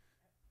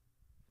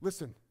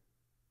 Listen,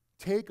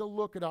 take a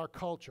look at our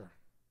culture.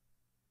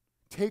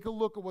 Take a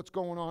look at what's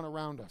going on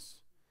around us.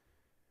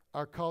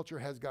 Our culture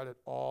has got it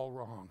all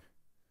wrong.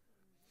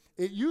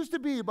 It used to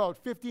be about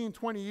 15,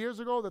 20 years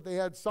ago that they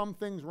had some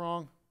things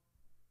wrong.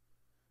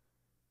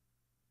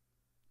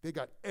 They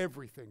got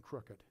everything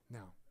crooked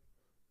now.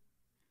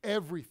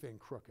 Everything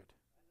crooked.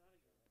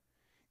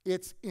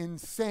 It's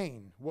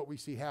insane what we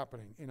see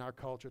happening in our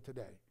culture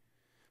today.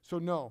 So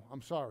no,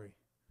 I'm sorry.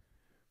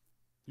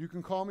 You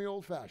can call me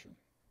old-fashioned,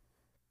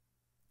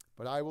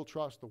 but I will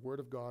trust the Word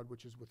of God,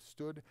 which has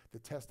withstood the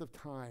test of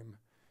time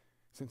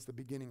since the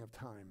beginning of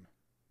time,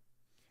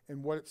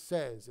 and what it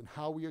says and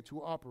how we are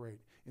to operate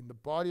in the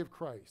body of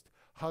Christ.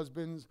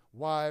 Husbands,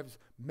 wives,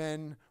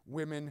 men,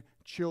 women,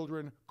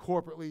 children,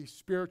 corporately,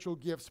 spiritual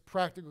gifts,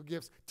 practical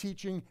gifts,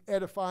 teaching,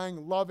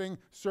 edifying, loving,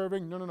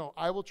 serving. No.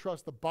 I will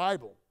trust the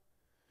Bible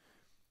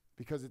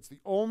because it's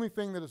the only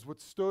thing that has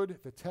withstood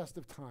the test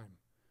of time.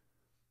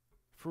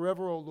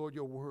 Forever, O Lord,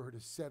 your word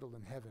is settled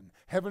in heaven.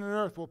 Heaven and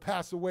earth will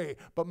pass away,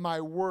 but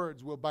my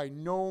words will by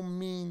no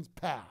means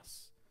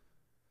pass.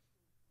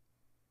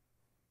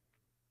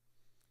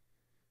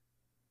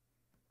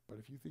 But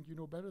if you think you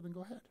know better, then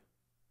go ahead.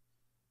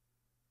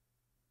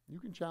 You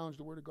can challenge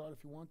the Word of God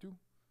if you want to.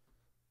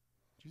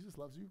 Jesus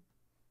loves you.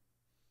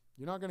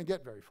 You're not going to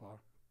get very far.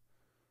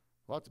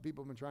 Lots of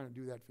people have been trying to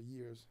do that for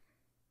years.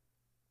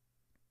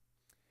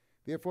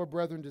 Therefore,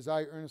 brethren,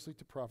 desire earnestly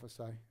to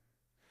prophesy,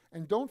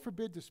 and don't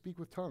forbid to speak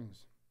with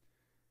tongues.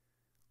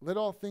 Let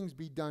all things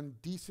be done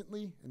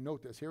decently, and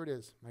note this, here it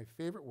is, my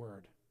favorite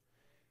word,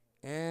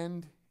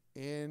 and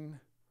in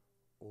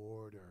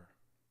order.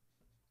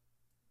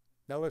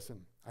 Now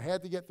listen, I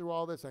had to get through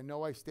all this. I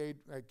know I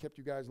kept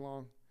you guys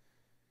long.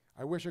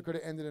 I wish I could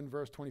have ended in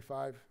verse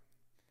 25.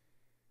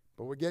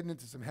 But we're getting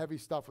into some heavy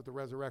stuff with the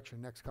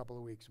resurrection next couple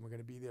of weeks, and we're going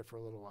to be there for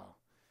a little while.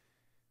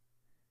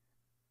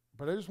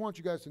 But I just want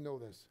you guys to know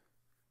this.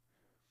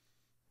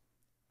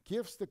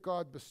 Gifts that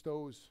God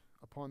bestows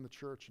upon the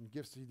church and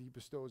gifts that he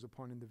bestows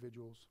upon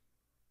individuals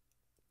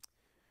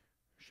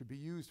should be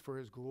used for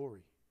his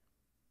glory.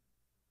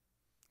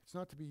 It's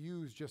not to be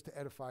used just to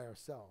edify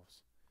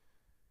ourselves.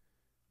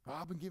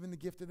 I've been given the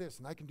gift of this,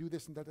 and I can do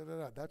this, and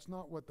da-da-da-da. That's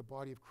not what the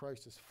body of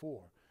Christ is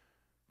for.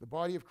 The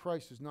body of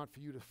Christ is not for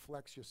you to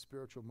flex your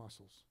spiritual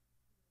muscles.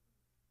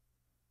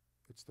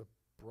 It's the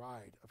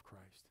bride of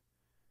Christ,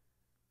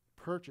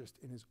 purchased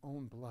in his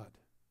own blood.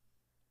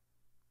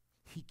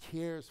 He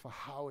cares for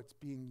how it's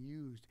being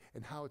used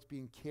and how it's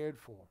being cared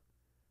for.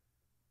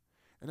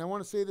 And I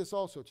want to say this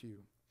also to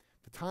you.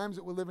 The times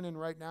that we're living in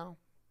right now,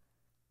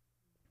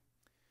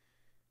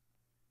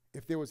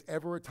 if there was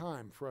ever a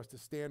time for us to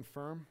stand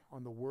firm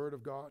on the Word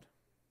of God,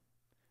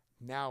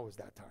 now is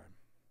that time.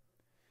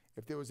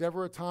 If there was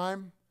ever a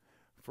time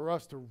for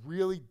us to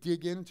really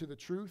dig into the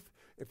truth,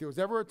 if there was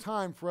ever a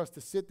time for us to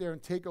sit there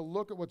and take a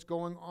look at what's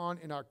going on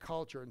in our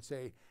culture and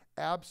say,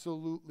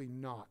 absolutely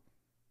not.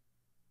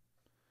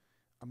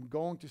 I'm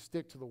going to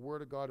stick to the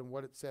Word of God and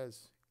what it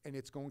says, and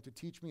it's going to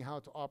teach me how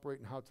to operate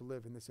and how to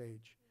live in this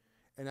age.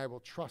 And I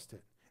will trust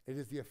it. It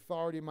is the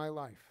authority of my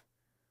life.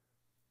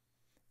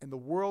 And the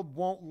world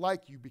won't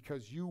like you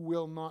because you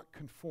will not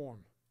conform.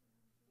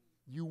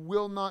 You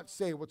will not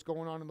say what's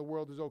going on in the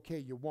world is okay.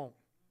 You won't.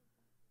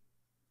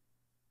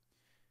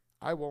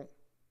 I won't.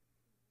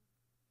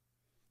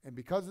 And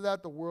because of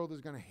that, the world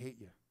is going to hate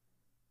you.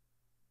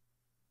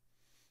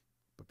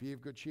 But be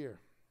of good cheer.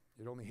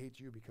 It only hates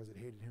you because it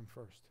hated him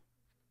first.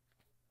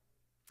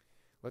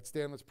 Let's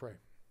stand, let's pray.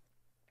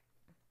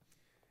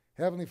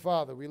 Heavenly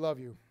Father, we love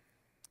you.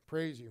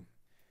 Praise you.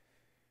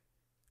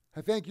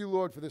 I thank you,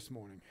 Lord, for this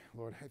morning.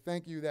 Lord, I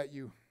thank you that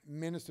you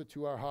minister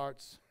to our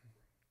hearts.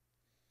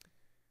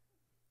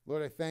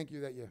 Lord, I thank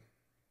you that you're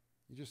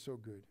just so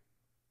good.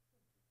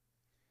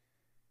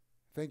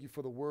 Thank you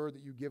for the word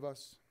that you give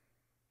us.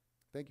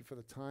 Thank you for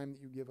the time that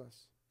you give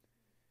us.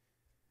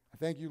 I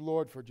thank you,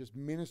 Lord, for just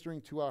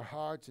ministering to our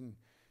hearts in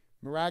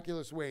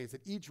miraculous ways,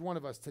 that each one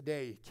of us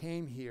today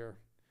came here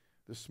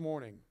this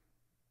morning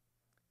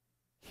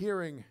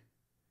hearing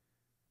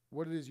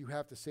what it is you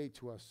have to say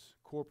to us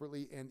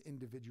corporately and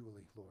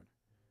individually, Lord.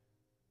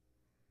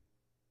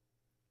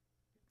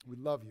 We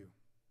love you.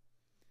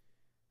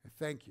 And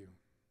thank you.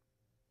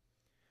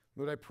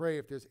 Lord, I pray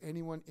if there's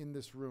anyone in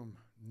this room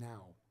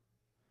now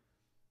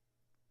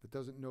that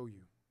doesn't know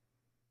you,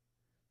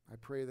 I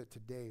pray that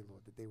today,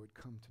 Lord, that they would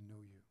come to know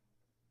you.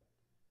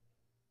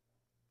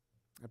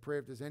 I pray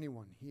if there's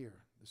anyone here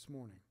this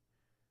morning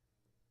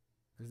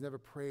that has never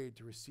prayed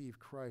to receive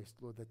Christ,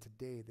 Lord, that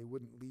today they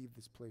wouldn't leave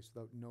this place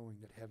without knowing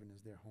that heaven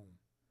is their home.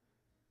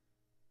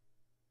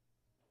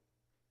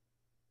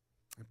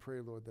 I pray,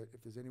 Lord, that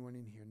if there's anyone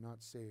in here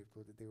not saved,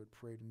 Lord, that they would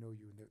pray to know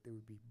you and that they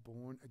would be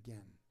born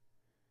again.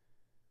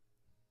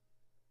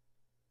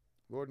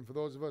 Lord, and for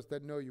those of us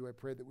that know you, I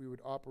pray that we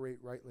would operate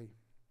rightly,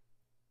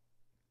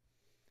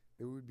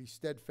 that we would be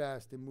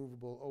steadfast,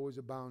 immovable, always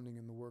abounding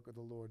in the work of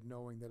the Lord,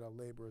 knowing that our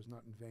labor is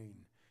not in vain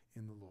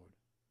in the Lord.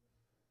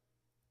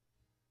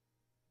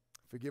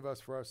 Forgive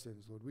us for our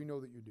sins, Lord. We know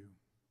that you do.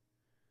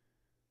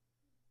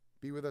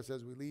 Be with us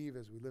as we leave,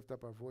 as we lift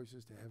up our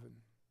voices to heaven.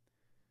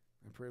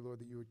 I pray, Lord,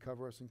 that you would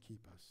cover us and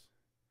keep us.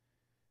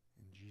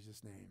 In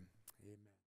Jesus' name, amen.